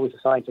PhD, I was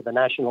assigned to the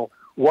National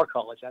War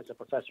College as a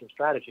professor of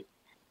strategy.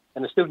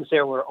 And the students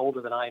there were older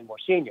than I and more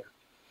senior.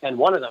 And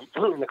one of them,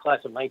 in the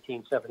class of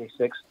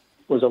 1976,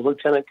 was a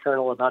lieutenant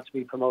colonel about to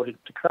be promoted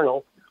to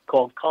colonel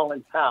called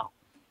Colin Powell.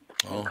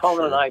 And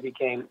Colin and I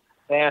became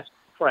fast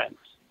friends.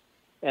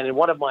 And in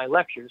one of my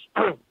lectures,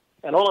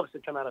 and all of us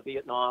had come out of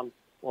Vietnam,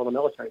 all the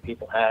military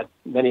people had,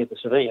 many of the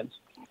civilians,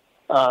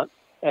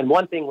 and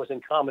one thing was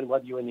in common,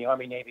 whether you were in the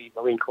Army, Navy,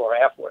 Marine Corps,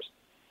 Air Force,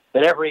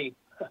 that every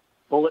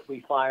bullet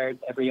we fired,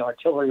 every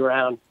artillery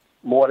round,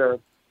 mortar,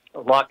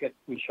 rocket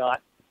we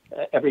shot,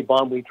 every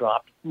bomb we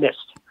dropped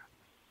missed.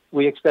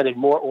 we expended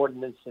more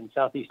ordnance in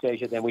Southeast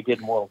Asia than we did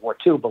in World War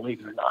II, believe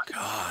it or not.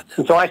 God.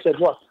 And so I said,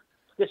 look,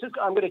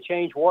 I'm going to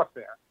change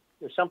warfare.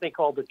 There's something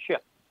called the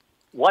chip.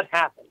 What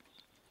happens?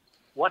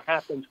 What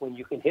happens when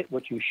you can hit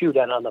what you shoot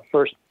at on the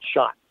first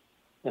shot?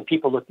 And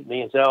people looked at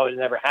me and said, "Oh, it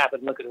never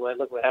happened. Look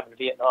what happened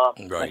to Vietnam."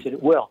 Right. I said,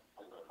 "It will."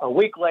 A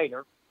week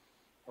later,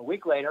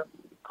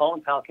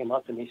 Colin Powell came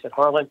up to me and said,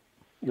 "Harlan,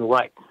 you're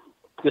right.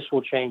 This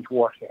will change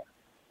warfare."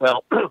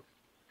 Well,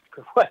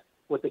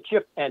 what the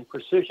chip and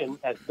precision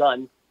has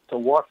done to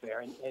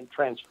warfare and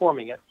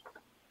transforming it,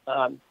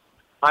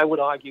 I would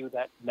argue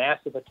that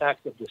massive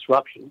attacks of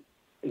disruption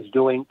is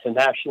doing to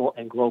national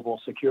and global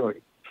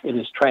security. It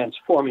is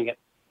transforming it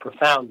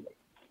profoundly.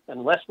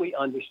 Unless we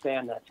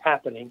understand that's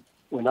happening,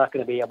 we're not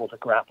going to be able to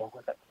grapple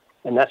with it.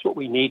 And that's what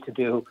we need to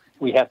do.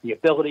 We have the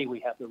ability, we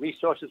have the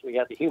resources, we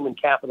have the human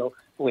capital,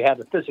 we have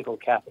the physical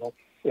capital,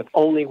 if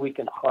only we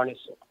can harness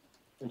it.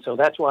 And so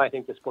that's why I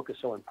think this book is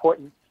so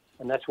important,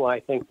 and that's why I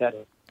think that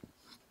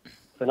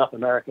if enough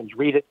Americans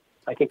read it,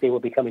 I think they will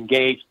become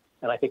engaged,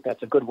 and I think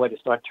that's a good way to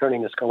start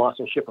turning this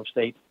colossal ship of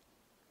state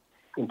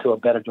into a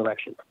better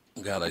direction.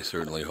 God, I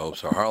certainly hope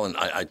so. Harlan,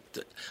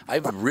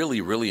 I've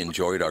really, really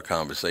enjoyed our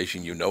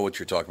conversation. You know what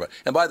you're talking about.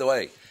 And by the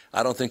way,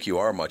 I don't think you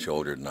are much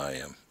older than I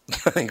am.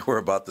 I think we're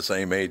about the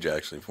same age,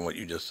 actually, from what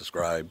you just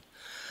described.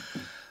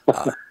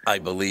 I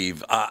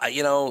believe.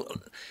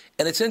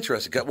 And it's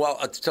interesting. Well,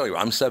 I'll tell you,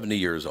 I'm 70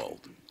 years old.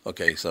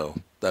 Okay, so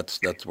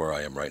that's where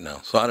I am right now.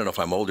 So I don't know if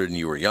I'm older than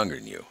you or younger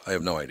than you. I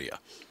have no idea.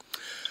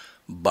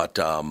 But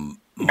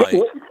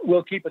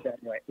we'll keep it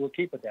that way.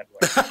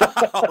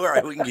 All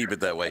right, we can keep it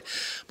that way.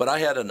 But I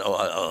had an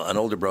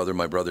older brother.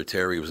 My brother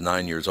Terry was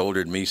 9 years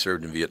older than me,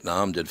 served in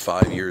Vietnam, did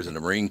 5 years in the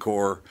Marine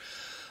Corps.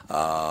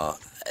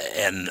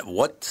 And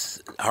what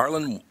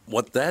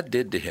that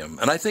did to him,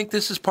 and I think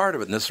this is part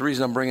of it, and that's the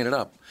reason I'm bringing it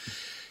up.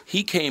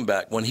 He came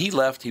back. When he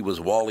left, he was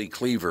Wally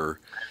Cleaver.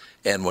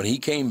 And when he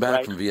came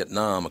back from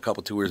Vietnam, a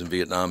couple tours in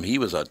Vietnam, he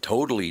was a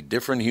totally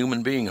different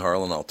human being,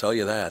 Harlan, I'll tell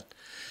you that.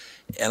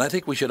 And I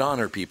think we should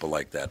honor people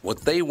like that,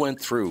 what they went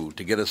through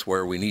to get us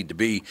where we need to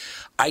be.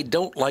 I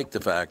don't like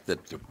the fact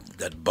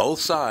that both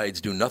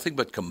sides do nothing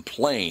but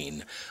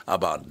complain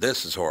about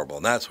this is horrible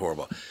and that's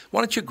horrible.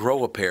 Why don't you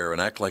grow a pair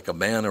and act like a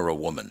man or a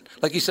woman?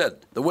 Like you said,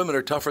 the women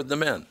are tougher than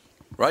the men,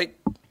 right?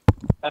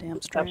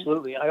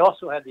 Absolutely. I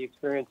also had the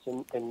experience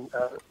in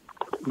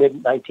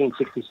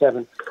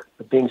mid-1967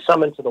 of being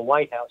summoned to the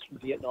White House from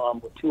Vietnam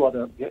with two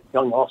other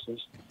young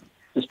officers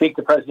to speak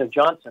to President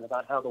Johnson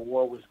about how the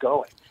war was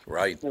going.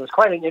 Right. And it was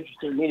quite an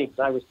interesting meeting because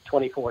I was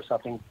 24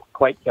 something,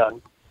 quite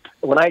young.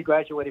 When I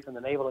graduated from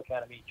the Naval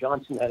Academy,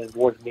 Johnson had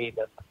awarded me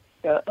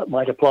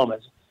my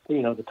diplomas,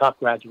 the top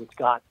graduates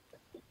got.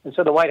 And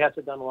so the White House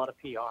had done a lot of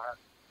PR,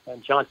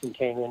 and Johnson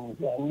came in,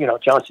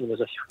 and, Johnson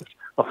was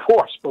a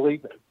force,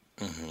 believe me.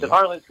 Mm-hmm. He said,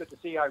 "Harlan, it's good to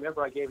see you. I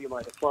remember I gave you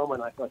my diploma,"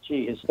 and I thought,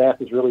 gee, his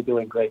staff is really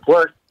doing great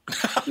work.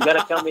 You got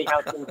to tell me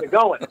how things are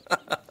going.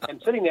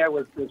 And sitting there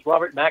was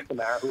Robert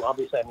McNamara, who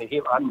obviously,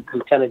 I'm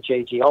Lieutenant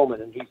J.G.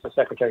 Ullman, and he's the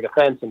Secretary of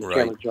Defense and the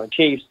Chairman of the Joint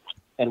Chiefs,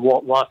 and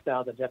Walt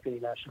Wastow, the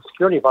Deputy National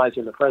Security Advisor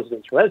in the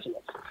President's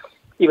residence,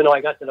 even though I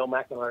got to know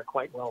McNamara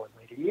quite well in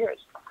later years.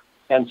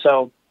 And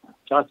so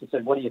Johnson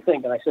said, "What do you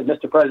think?" And I said,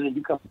 "Mr. President,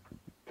 you come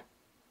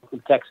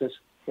from Texas,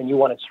 and you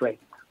want it straight.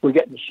 We're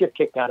getting the shit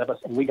kicked out of us,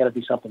 and we got to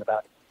do something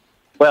about it."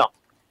 Well,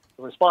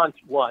 the response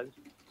was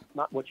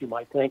not what you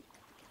might think.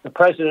 The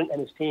president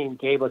and his team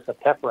gave us a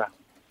pep rally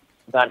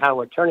about how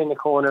we're turning the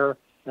corner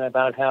and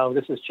about how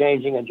this is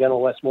changing and General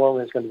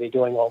Westmoreland is going to be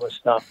doing all this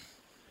stuff.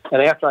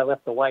 And after I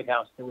left the White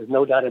House, there was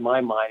no doubt in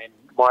my mind in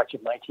March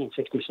of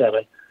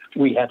 1967,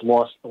 we had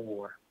lost the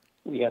war.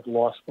 We had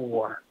lost the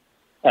war.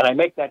 And I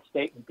make that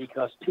statement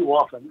because too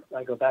often,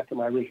 I go back to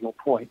my original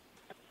point,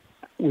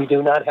 we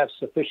do not have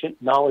sufficient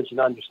knowledge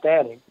and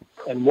understanding.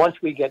 And once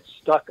we get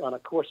stuck on a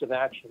course of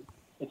action,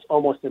 it's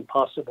almost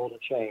impossible to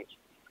change.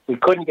 We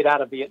couldn't get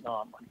out of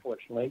Vietnam,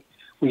 unfortunately.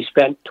 We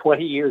spent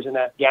 20 years in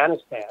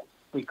Afghanistan.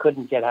 We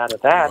couldn't get out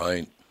of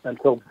that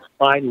until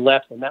Biden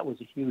left, and that was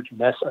a huge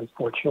mess,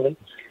 unfortunately.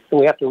 And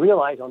we have to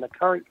realize on the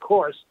current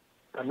course,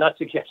 I'm not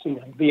suggesting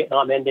a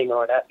Vietnam ending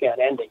or an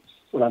Afghan ending.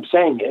 What I'm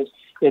saying is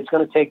it's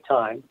going to take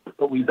time,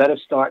 but we better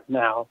start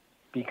now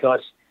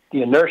because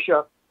the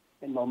inertia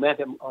and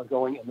momentum are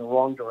going in the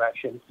wrong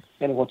direction,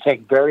 and it will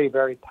take very,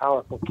 very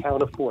powerful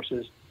counter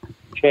forces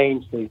to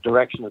change the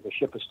direction of the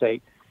ship of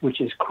state,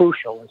 which is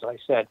crucial, as I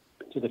said,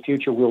 to the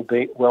future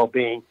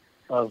well-being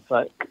of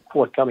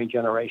forthcoming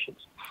generations.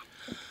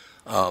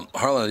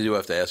 Harlan, I do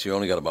have to ask you,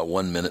 only got about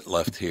 1 minute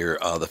left here.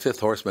 The Fifth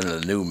Horseman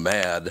and the New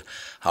Mad,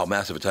 how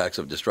massive attacks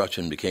of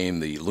destruction became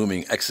the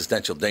looming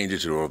existential danger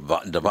to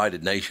a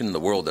divided nation, the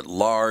world at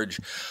large.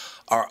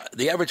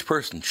 The average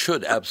person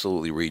should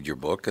absolutely read your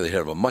book. They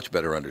have a much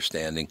better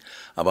understanding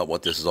about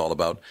what this is all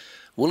about.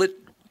 Do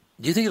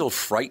you think it'll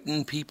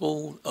frighten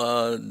people?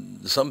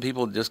 Some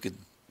people just get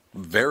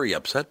very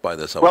upset by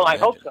this. I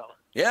hope so.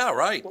 Yeah,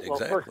 right. Well,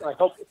 exactly. First, I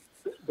hope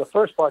the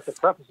first part, the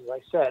preface, as I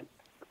said,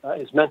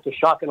 is meant to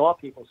shock and awe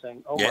people,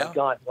 saying, "Oh my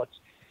God, what's?"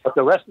 But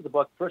the rest of the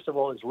book, first of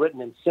all, is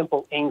written in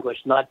simple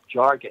English, not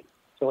jargon.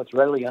 so it's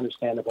readily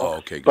understandable. Oh,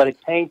 okay, good. But it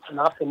paints an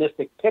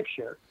optimistic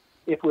picture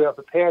if we are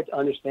prepared to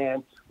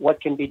understand what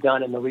can be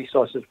done and the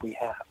resources we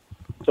have.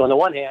 So on the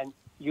one hand,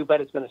 you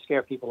bet it's going to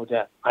scare people to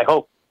death. I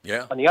hope.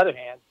 Yeah. On the other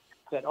hand,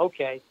 said,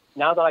 okay,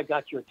 now that I've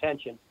got your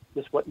attention,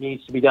 this is what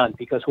needs to be done.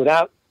 Because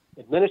without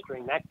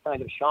administering that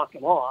kind of shock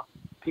and awe,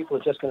 people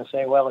are just going to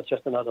say, well, it's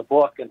just another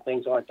book and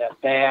things aren't that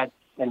bad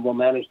and we'll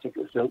manage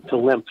to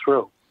limp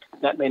through.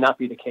 That may not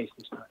be the case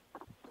this time.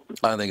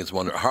 I think it's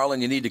wonderful.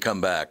 Harlan, you need to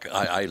come back.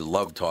 I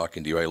love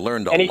talking to you. I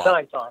learned a lot.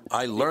 Anytime, Tom.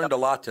 I learned a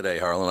lot today,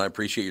 Harlan. I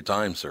appreciate your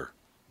time, sir.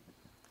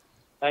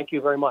 Thank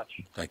you very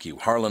much. Thank you.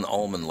 Harlan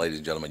Ullman, ladies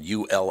and gentlemen,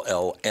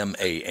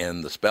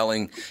 Ullman, the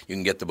spelling. You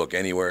can get the book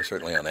anywhere,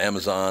 certainly on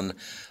Amazon.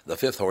 The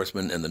Fifth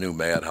Horseman and the New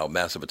Mad, How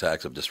Massive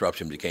Attacks of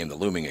Disruption Became the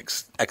Looming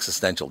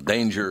Existential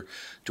Danger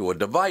to a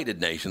Divided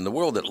Nation, the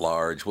World at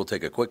Large. We'll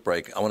take a quick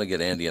break. I want to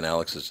get Andy and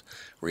Alex's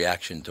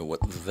reaction to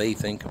what they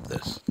think of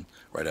this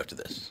right after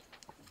this.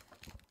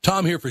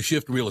 Tom here for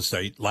Shift Real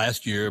Estate.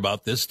 Last year,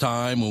 about this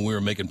time when we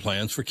were making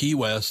plans for Key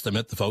West, I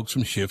met the folks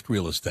from Shift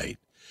Real Estate.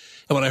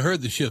 And when I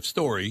heard the Shift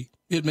story,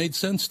 it made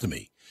sense to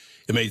me.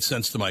 It made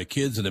sense to my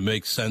kids, and it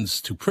makes sense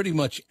to pretty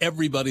much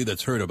everybody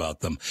that's heard about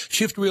them.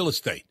 Shift Real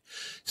Estate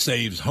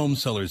saves home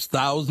sellers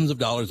thousands of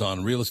dollars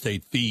on real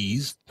estate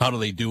fees. How do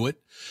they do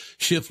it?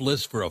 Shift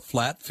lists for a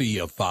flat fee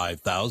of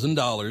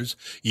 $5,000.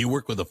 You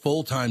work with a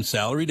full-time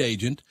salaried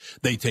agent.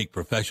 They take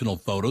professional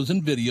photos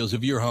and videos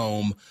of your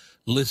home,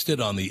 list it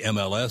on the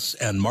MLS,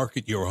 and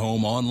market your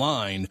home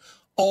online,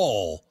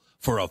 all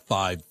for a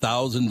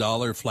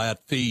 $5,000 flat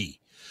fee.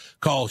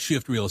 Call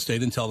Shift Real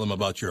Estate and tell them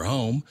about your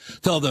home.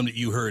 Tell them that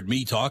you heard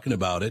me talking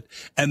about it,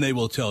 and they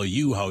will tell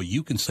you how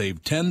you can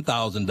save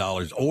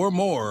 $10,000 or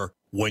more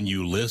when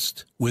you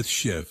list with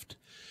Shift.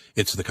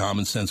 It's the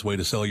common sense way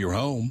to sell your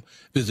home.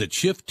 Visit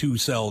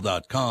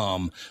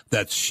shift2sell.com.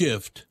 That's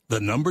shift, the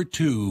number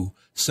 2,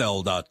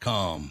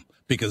 sell.com.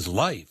 Because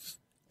life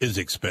is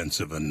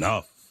expensive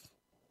enough.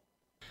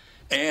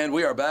 And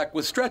we are back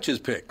with Stretch's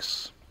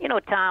picks. You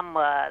know, Tom,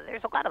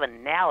 there's a lot of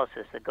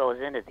analysis that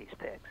goes into these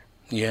picks.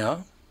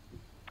 Yeah?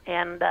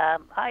 And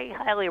I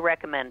highly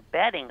recommend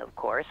betting, of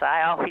course.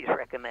 I always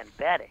recommend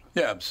betting.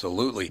 Yeah,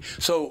 absolutely.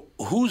 So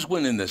who's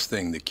winning this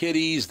thing? The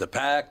Kitties, the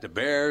Pack, the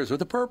Bears, or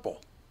the Purple?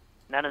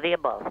 None of the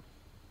above.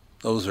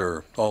 Those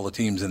are all the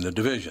teams in the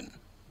division.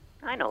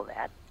 I know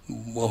that.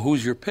 Well,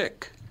 who's your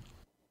pick?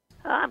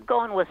 I'm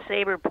going with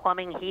Sabre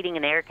Plumbing, Heating,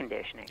 and Air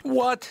Conditioning.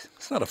 What?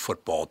 It's not a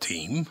football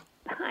team.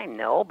 I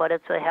know, but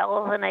it's a hell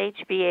of an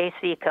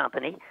HVAC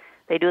company.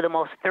 They do the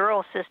most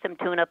thorough system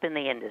tune-up in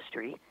the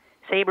industry.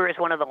 Sabre is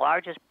one of the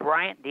largest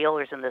Bryant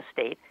dealers in the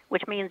state,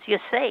 which means you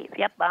save.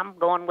 Yep, I'm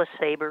going with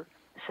Sabre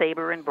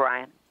and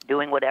Bryant,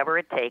 doing whatever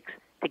it takes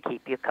to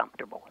keep you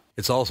comfortable.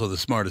 It's also the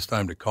smartest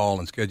time to call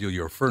and schedule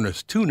your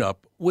furnace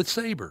tune-up with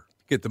Sabre.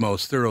 Get the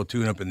most thorough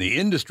tune-up in the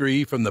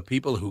industry from the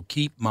people who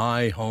keep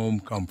my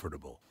home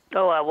comfortable.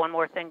 Oh, one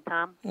more thing,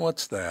 Tom.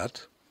 What's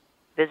that?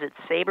 Visit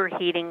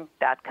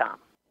saberheating.com.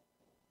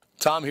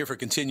 Tom here for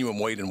Continuum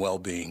Weight and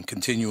Wellbeing.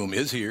 Continuum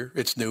is here,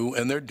 it's new,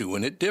 and they're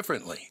doing it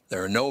differently.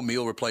 There are no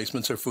meal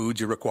replacements or foods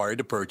you're required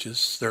to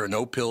purchase. There are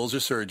no pills or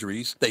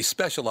surgeries. They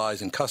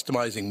specialize in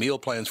customizing meal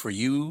plans for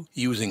you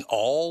using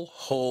all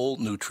whole,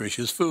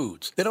 nutritious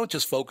foods. They don't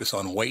just focus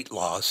on weight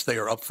loss. They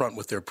are upfront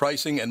with their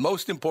pricing, and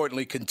most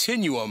importantly,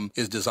 Continuum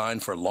is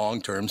designed for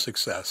long-term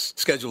success.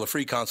 Schedule a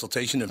free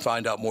consultation and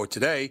find out more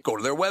today. Go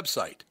to their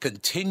website,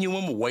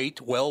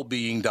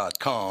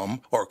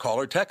 continuumweightwellbeing.com, or call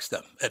or text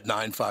them at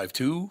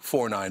 952-491-6527.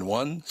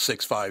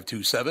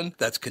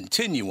 That's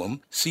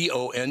Continuum,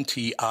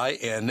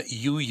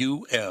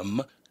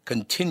 Continuum,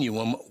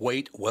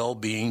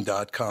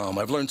 continuumweightwellbeing.com.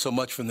 I've learned so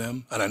much from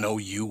them, and I know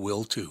you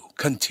will too.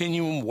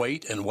 Continuum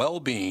Weight and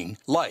Wellbeing,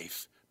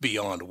 life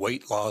beyond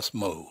weight loss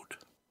mode.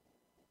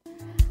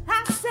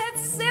 I said,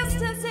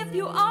 sisters, if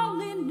you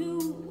only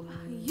knew,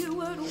 you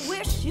would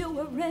wish you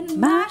were in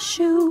my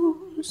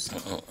shoes.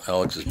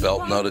 Alex is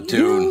belting out of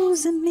tune.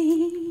 Using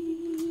me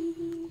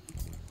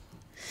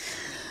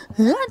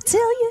until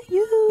you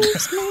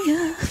use me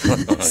up.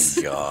 Oh,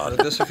 God. Heard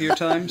this a few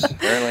times.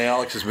 Apparently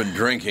Alex has been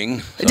drinking.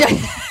 So.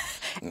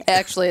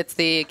 Actually, it's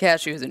the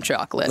cashews and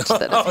chocolate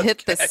that have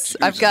hit this.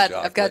 I've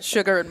got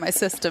sugar in my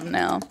system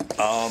now.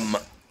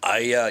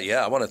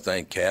 I want to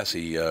thank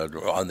Cassie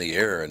on the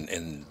air,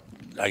 and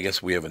I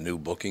guess we have a new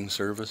booking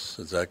service.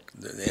 Is that,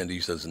 Andy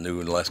says, new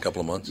in the last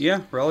couple of months?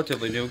 Yeah,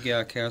 relatively new.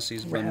 Yeah,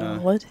 Cassie's been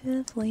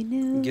Relatively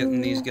new.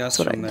 getting these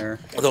guests from there.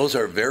 Those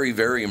are very,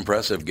 very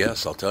impressive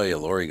guests. I'll tell you,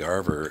 Lori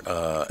Garver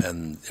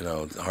and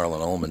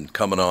Harlan Ullman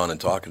coming on and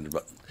talking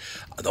about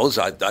those.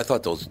 I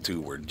thought those two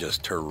were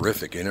just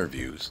terrific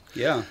interviews.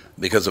 Yeah,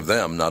 because of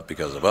them, not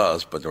because of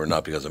us, or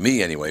not because of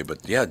me anyway.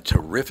 But yeah,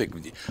 terrific.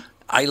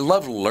 I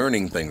love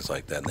learning things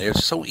like that. And they're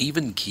so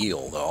even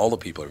keel. All the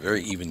people are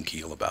very even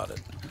keel about it.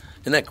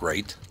 Isn't that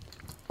great?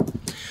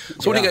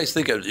 So what do you guys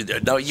think of,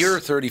 now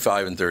you're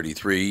 35 and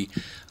 33.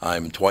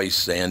 I'm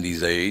twice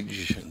Andy's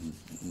age, a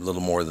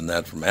little more than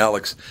that from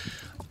Alex.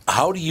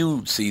 How do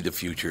you see the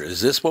future?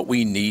 Is this what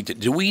we need to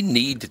do? We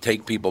need to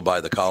take people by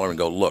the collar and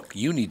go, look,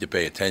 you need to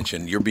pay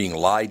attention. You're being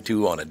lied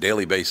to on a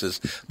daily basis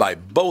by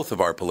both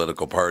of our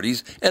political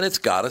parties, and it's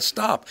got to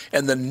stop.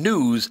 And the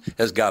news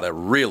has got to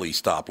really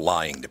stop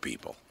lying to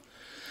people.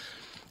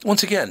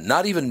 Once again,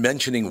 not even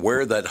mentioning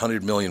where that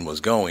 $100 million was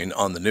going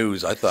on the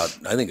news, I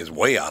think is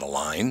way out of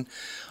line.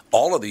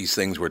 All of these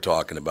things we're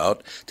talking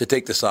about, to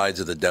take the sides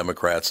of the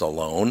Democrats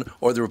alone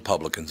or the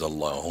Republicans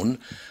alone,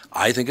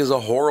 I think is a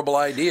horrible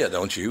idea,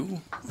 don't you?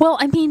 Well,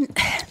 I mean,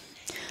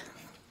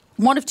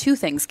 one of two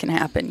things can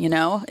happen,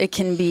 It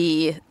can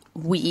be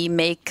we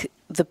make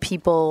the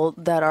people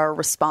that are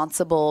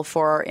responsible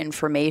for our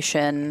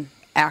information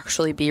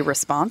actually be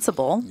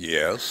responsible.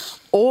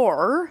 Yes.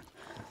 Or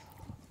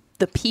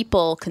the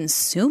people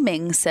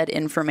consuming said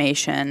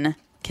information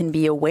can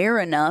be aware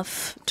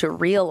enough to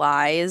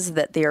realize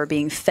that they are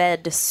being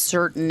fed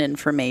certain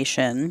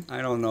information.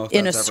 I don't know if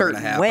in a that's ever gonna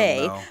certain happen,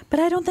 way, though. but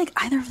I don't think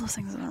either of those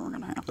things are ever going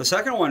to happen. The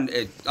second one,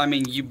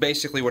 you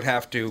basically would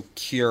have to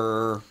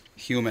cure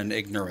human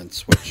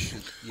ignorance, which,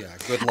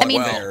 good luck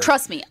there.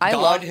 Trust me,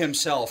 God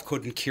himself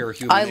couldn't cure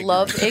human ignorance. I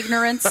love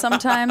ignorance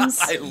sometimes.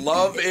 I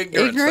love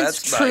ignorance.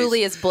 Ignorance That's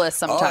truly nice. is bliss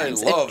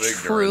sometimes. I love it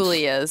ignorance.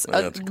 truly is.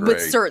 That's great.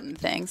 With certain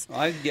things.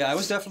 I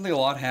was definitely a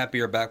lot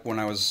happier back when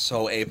I was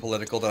so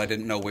apolitical that I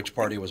didn't know which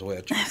party was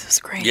which. It was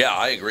great. Yeah,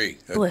 I agree.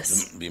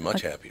 Bliss. I'd be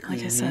much happier.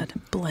 Like I said,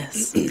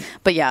 bliss.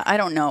 But yeah, I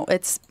don't know.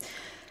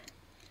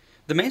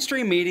 The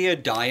mainstream media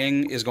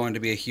dying is going to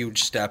be a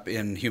huge step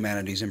in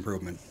humanity's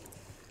improvement.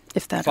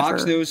 If that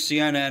Fox ever... News,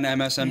 CNN,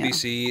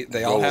 MSNBC,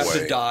 they all Go have away.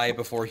 to die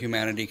before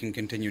humanity can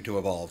continue to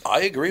evolve.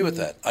 I agree with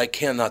that. I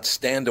cannot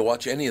stand to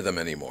watch any of them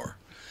anymore.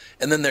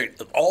 And then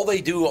all they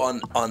do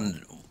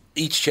on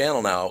each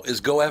channel now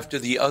is go after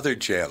the other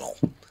channel.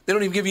 They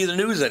don't even give you the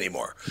news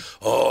anymore.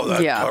 Oh,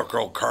 that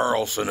Tucker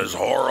Carlson is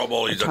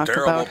horrible. He's a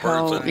terrible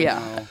person.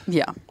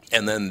 Yeah.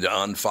 And then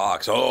on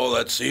Fox,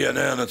 that's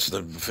CNN. It's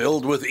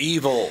filled with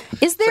evil.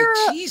 Is there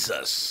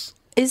Jesus?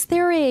 Is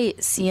there a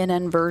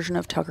CNN version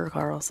of Tucker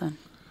Carlson?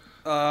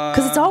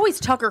 Because it's always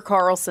Tucker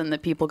Carlson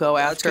that people go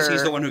after. Because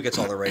he's the one who gets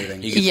all the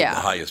ratings. He gets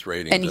the highest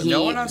ratings. And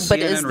no one on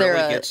CNN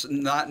really gets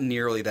not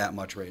nearly that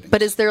much ratings.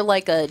 But is there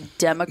like a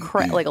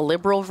Democrat, like a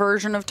liberal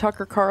version of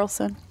Tucker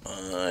Carlson?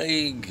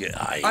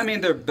 I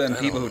mean, there have been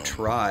people who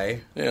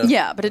try.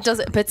 Yeah, but it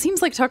doesn't. But it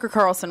seems like Tucker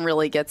Carlson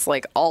really gets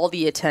like all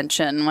the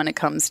attention when it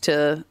comes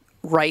to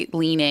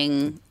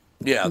right-leaning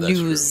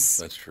news.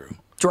 That's true.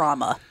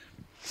 Drama.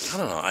 I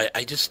don't know.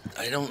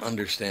 I don't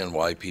understand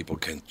why people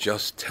can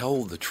just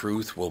tell the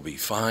truth. We'll be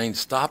fine.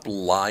 Stop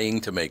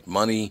lying to make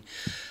money.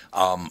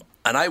 And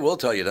I will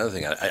tell you another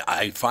thing.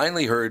 I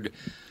finally heard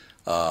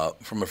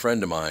from a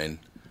friend of mine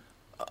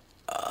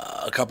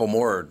a couple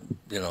more,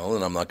 and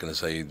I'm not going to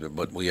say,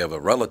 but we have a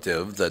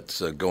relative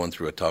that's going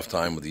through a tough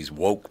time with these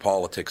woke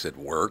politics at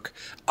work.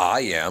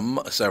 I am.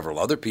 Several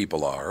other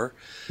people are.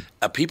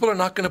 People are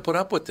not going to put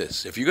up with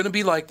this. If you're going to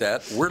be like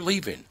that, we're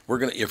leaving.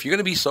 If you're going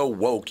to be so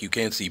woke you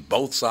can't see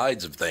both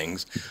sides of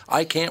things,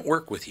 I can't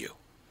work with you.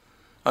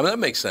 I mean, that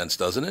makes sense,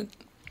 doesn't it?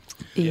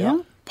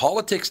 Yeah.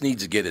 Politics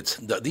needs to get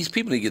these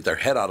people need to get their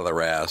head out of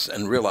their ass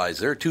and realize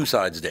there are two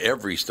sides to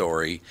every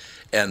story,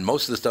 and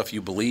most of the stuff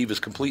you believe is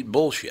complete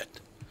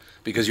bullshit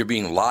because you're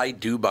being lied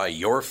to by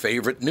your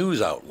favorite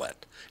news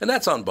outlet. And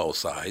that's on both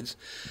sides.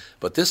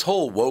 But this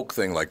whole woke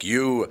thing,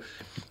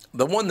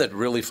 the one that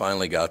really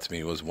finally got to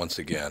me was, once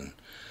again,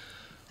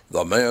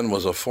 the man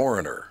was a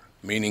foreigner,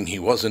 meaning he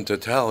wasn't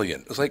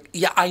Italian. It's like,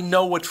 yeah, I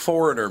know what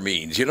foreigner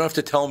means. You don't have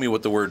to tell me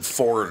what the word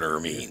foreigner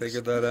means. You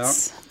figured that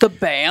out? The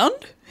band?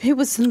 He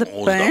was in the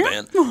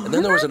band? And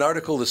then there was an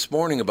article this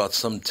morning about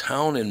some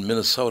town in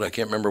Minnesota. I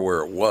can't remember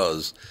where it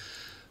was.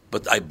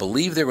 But I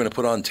believe they were going to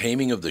put on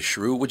Taming of the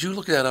Shrew. Would you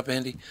look that up,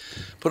 Andy?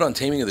 Put on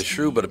Taming of the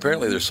Shrew, but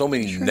apparently there's so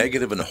many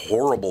negative and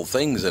horrible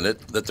things in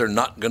it that they're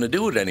not going to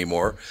do it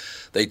anymore.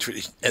 Who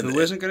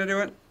isn't going to do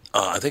it?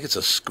 I think it's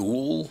a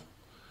school.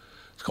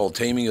 It's called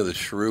Taming of the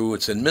Shrew.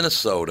 It's in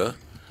Minnesota,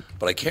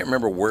 but I can't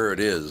remember where it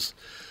is.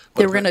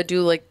 They were going to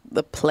do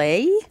the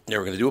play? They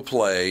were going to do a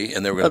play,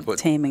 and they were going to put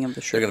Taming of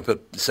the Shrew. They're going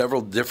to put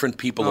several different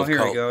people of color.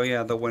 color. Here we go.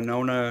 Yeah, the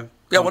Winona.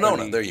 Yeah,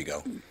 Winona. There you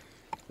go.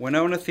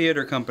 Winona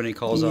Theater Company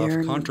calls off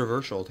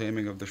controversial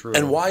Taming of the Shrew.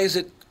 And why is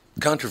it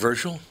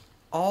controversial?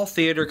 All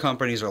theater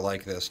companies are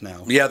like this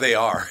now. Yeah, they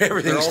are.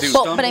 Everything's They're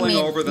all stumbling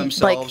over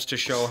themselves to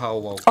show how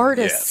woke.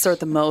 Artists are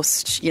the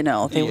most, they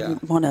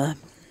wouldn't want to.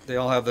 They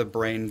all have the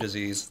brain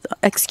disease.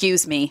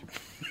 Excuse me.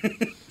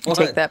 I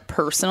take that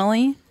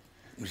personally.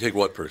 You take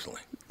what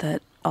personally?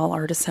 That all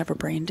artists have a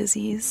brain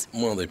disease.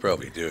 Well, they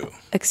probably do.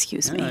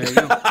 Excuse me.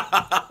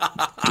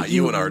 Are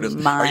you an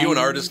artist? Are you an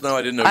artist now?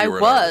 I didn't know you were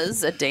an artist. I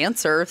was a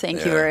dancer.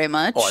 Thank you very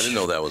much. Oh, I didn't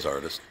know that was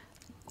artist.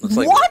 It's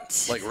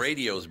what? Like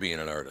radio's being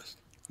an artist.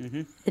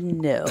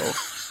 Mm-hmm. No.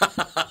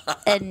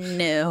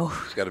 No.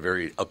 She's got a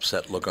very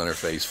upset look on her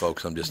face,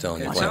 folks. I'm just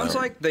telling you. It sounds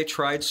like they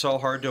tried so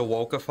hard to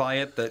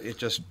wokeify it that it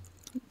just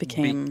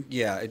became.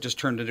 It just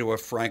turned into a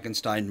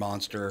Frankenstein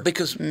monster.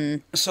 Because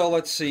so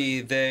let's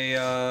see,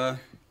 there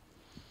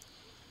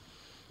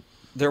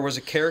was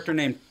a character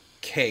named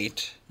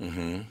Kate,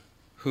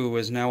 who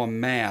is now a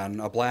man,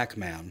 a black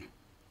man.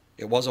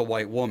 It was a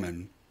white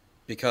woman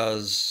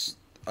because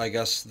I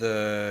guess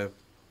the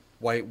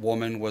white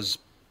woman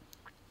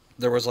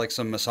there was like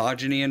some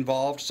misogyny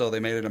involved, so they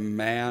made it a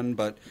man,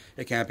 but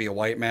it can't be a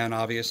white man,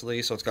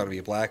 obviously, so it's got to be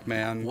a black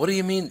man. What do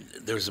you mean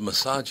there's a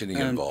misogyny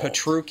involved?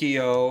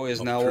 Petruchio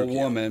is now a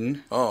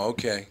woman. Oh,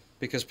 okay.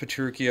 Because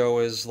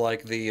Petruchio is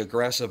like the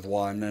aggressive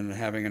one, and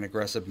having an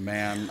aggressive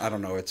man, I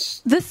don't know, it's...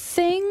 The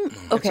thing...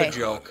 Okay. It's a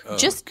joke.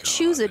 Just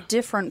choose a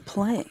different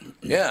play.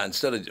 Yeah,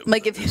 instead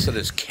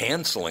of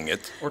canceling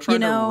it. Or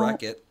trying to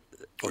wreck it.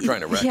 Or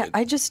trying to wreck it. Yeah,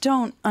 I just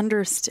don't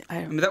understand.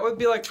 I mean, that would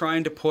be like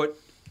trying to put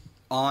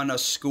on a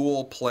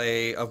school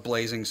play of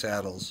Blazing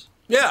Saddles.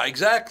 Yeah,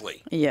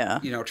 exactly. Yeah.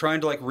 You know, trying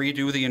to like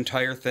redo the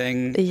entire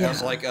thing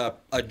as like a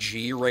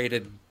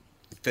G-rated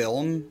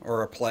film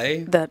or a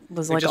play. That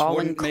was like all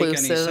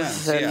inclusive.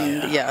 It's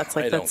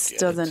like that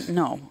doesn't.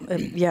 No.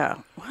 Yeah.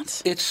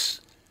 What?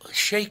 It's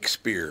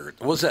Shakespeare.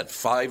 Was that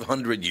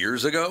 500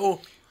 years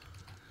ago?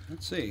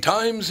 Let's see.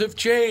 Times have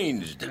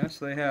changed. Yes,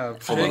 they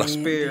have.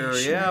 Shakespeare.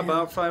 Yeah,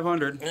 about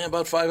 500. Yeah,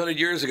 about 500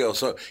 years ago.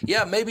 So,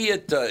 yeah, maybe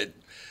it.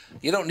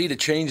 You don't need to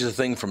change the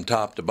thing from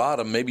top to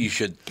bottom. Maybe you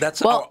should.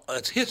 That's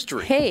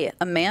history. Hey,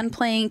 a man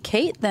playing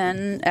Kate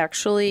then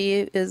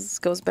actually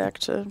goes back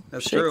to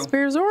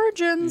Shakespeare's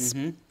origins.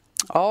 Mm-hmm.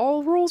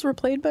 All roles were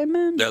played by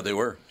men. Yeah, they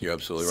were. You're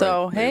absolutely right.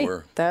 So hey,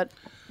 that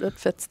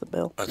fits the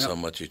bill. That's how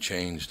much it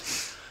changed.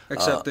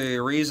 Except the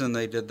reason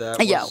they did that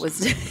was...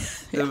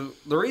 the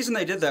reason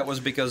they did that was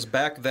because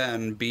back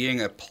then,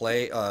 being a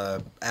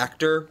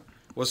actor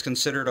was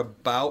considered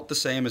about the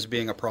same as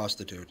being a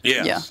prostitute.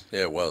 Yes.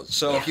 Yeah, it was.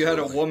 So if you had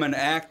a woman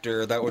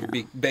actor, that would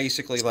be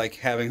basically like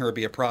having her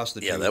be a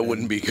prostitute. Yeah, that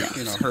wouldn't be good.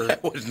 You know,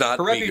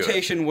 her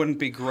reputation wouldn't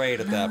be great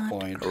at that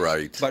point.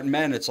 Right. But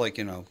men, it's like,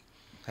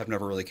 have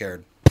never really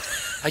cared.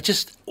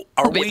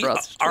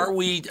 Are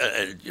we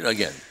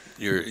again,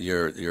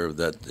 you're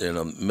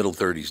that middle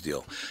 30s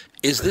deal.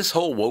 Is this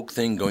whole woke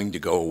thing going to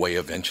go away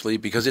eventually?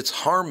 Because it's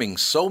harming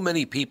so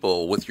many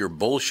people with your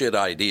bullshit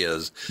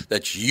ideas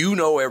that you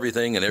know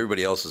everything and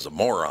everybody else is a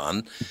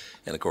moron.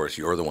 And, of course,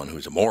 you're the one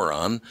who's a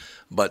moron.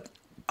 But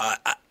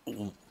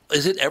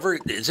is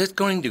it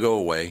going to go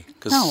away?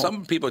 Because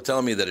some people are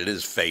telling me that it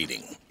is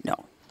fading. No,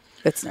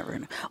 it's never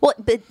going to. Well,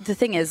 but the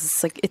thing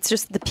is, it's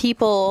just the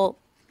people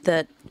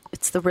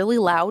it's the really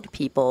loud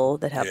people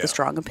that have the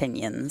strong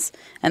opinions,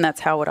 and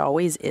that's how it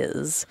always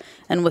is.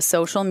 And with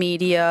social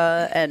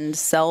media and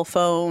cell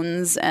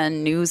phones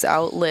and news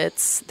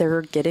outlets,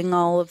 they're getting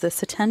all of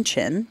this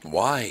attention.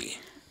 Why?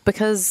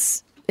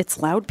 Because it's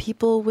loud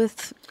people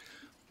with...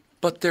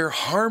 But they're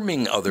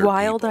harming other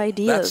wild people.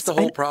 Ideas. That's the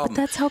whole problem. But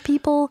that's how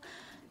people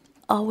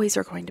always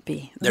are going to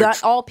be.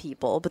 Not all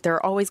people, but there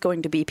are always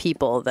going to be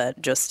people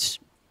that just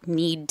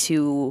need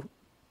to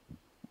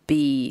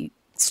be...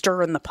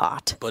 stirring the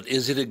pot. But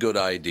is it a good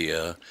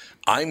idea?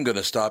 I'm going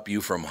to stop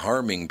you from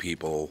harming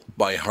people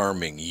by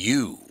harming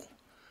you.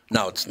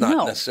 Now, it's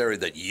not necessary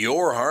that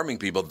you're harming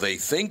people. They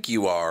think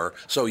you are,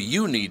 so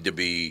you need to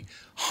be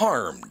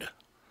harmed.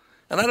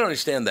 And I don't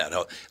understand that.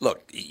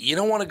 Look, you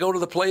don't want to go to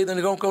the play,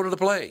 then don't go to the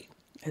play.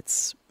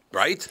 It's...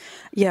 Right?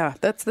 Yeah,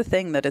 that's the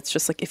thing, that it's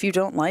just like, if you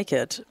don't like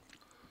it,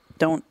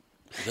 don't...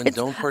 Then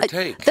don't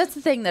partake. That's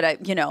the thing that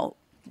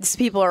these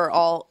people are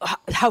all...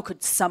 How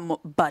could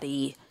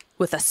somebody...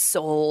 with a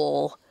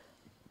soul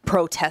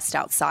protest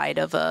outside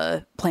of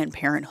a Planned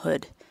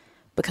Parenthood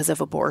because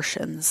of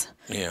abortions.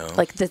 Yeah.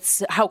 Like,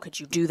 that's, how could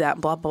you do that?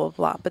 Blah, blah,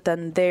 blah. But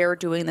then they're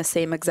doing the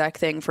same exact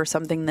thing for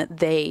something that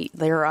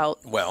they're out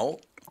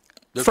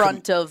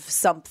front of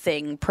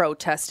something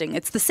protesting.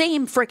 It's the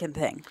same freaking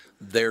thing.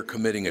 They're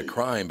committing a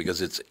crime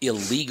because it's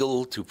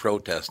illegal to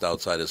protest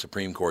outside a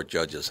Supreme Court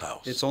judge's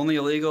house. It's only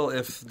illegal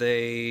if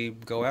they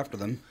go after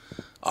them.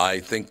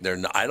 I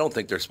don't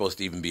think they're supposed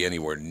to even be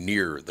anywhere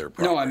near their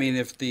property. No, I mean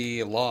if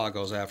the law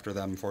goes after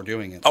them for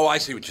doing it. Oh, I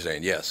see what you're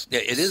saying. Yes, yeah,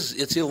 it is.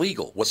 It's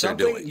illegal what they're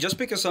doing. Just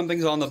because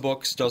something's on the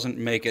books doesn't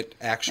make it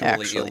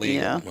actually illegal.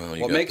 Yeah. Well,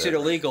 what makes it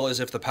illegal is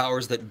if the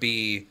powers that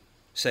be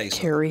say so.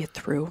 Carry it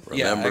through.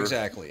 Yeah,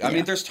 exactly. I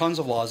mean, there's tons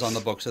of laws on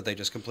the books that they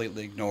just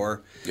completely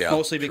ignore. Yeah,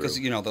 mostly because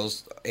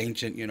those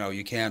ancient,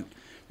 you can't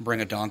bring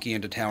a donkey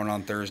into town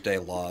on Thursday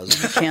laws.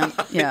 You can't,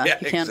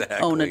 you can't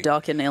own a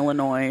duck in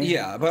Illinois.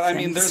 Yeah, but I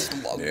mean, there's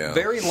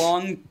very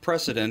long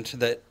precedent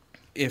that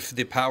if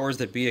the powers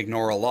that be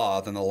ignore a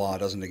law, then the law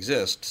doesn't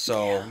exist.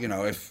 So,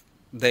 if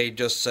they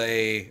just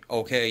say,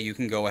 okay, you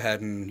can go ahead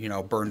and,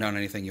 burn down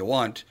anything you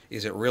want,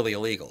 is it really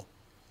illegal?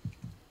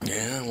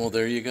 Yeah, well,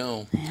 there you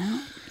go.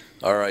 Yeah.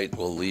 All right,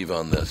 we'll leave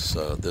on this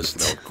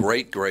note.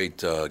 Great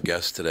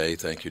guest today.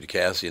 Thank you to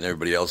Cassie and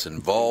everybody else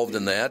involved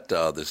in that.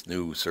 This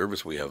new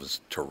service we have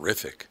is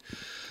terrific.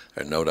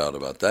 There's no doubt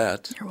about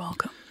that. You're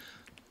welcome.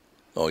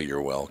 Oh,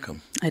 you're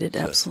welcome. I did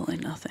absolutely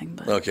nothing,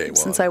 but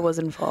since I was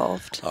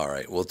involved. All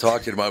right, we'll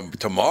talk to you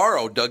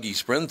tomorrow. Dougie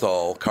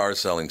Sprinthal, Car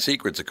Selling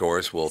Secrets, of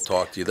course. We'll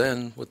talk to you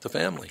then with the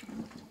family.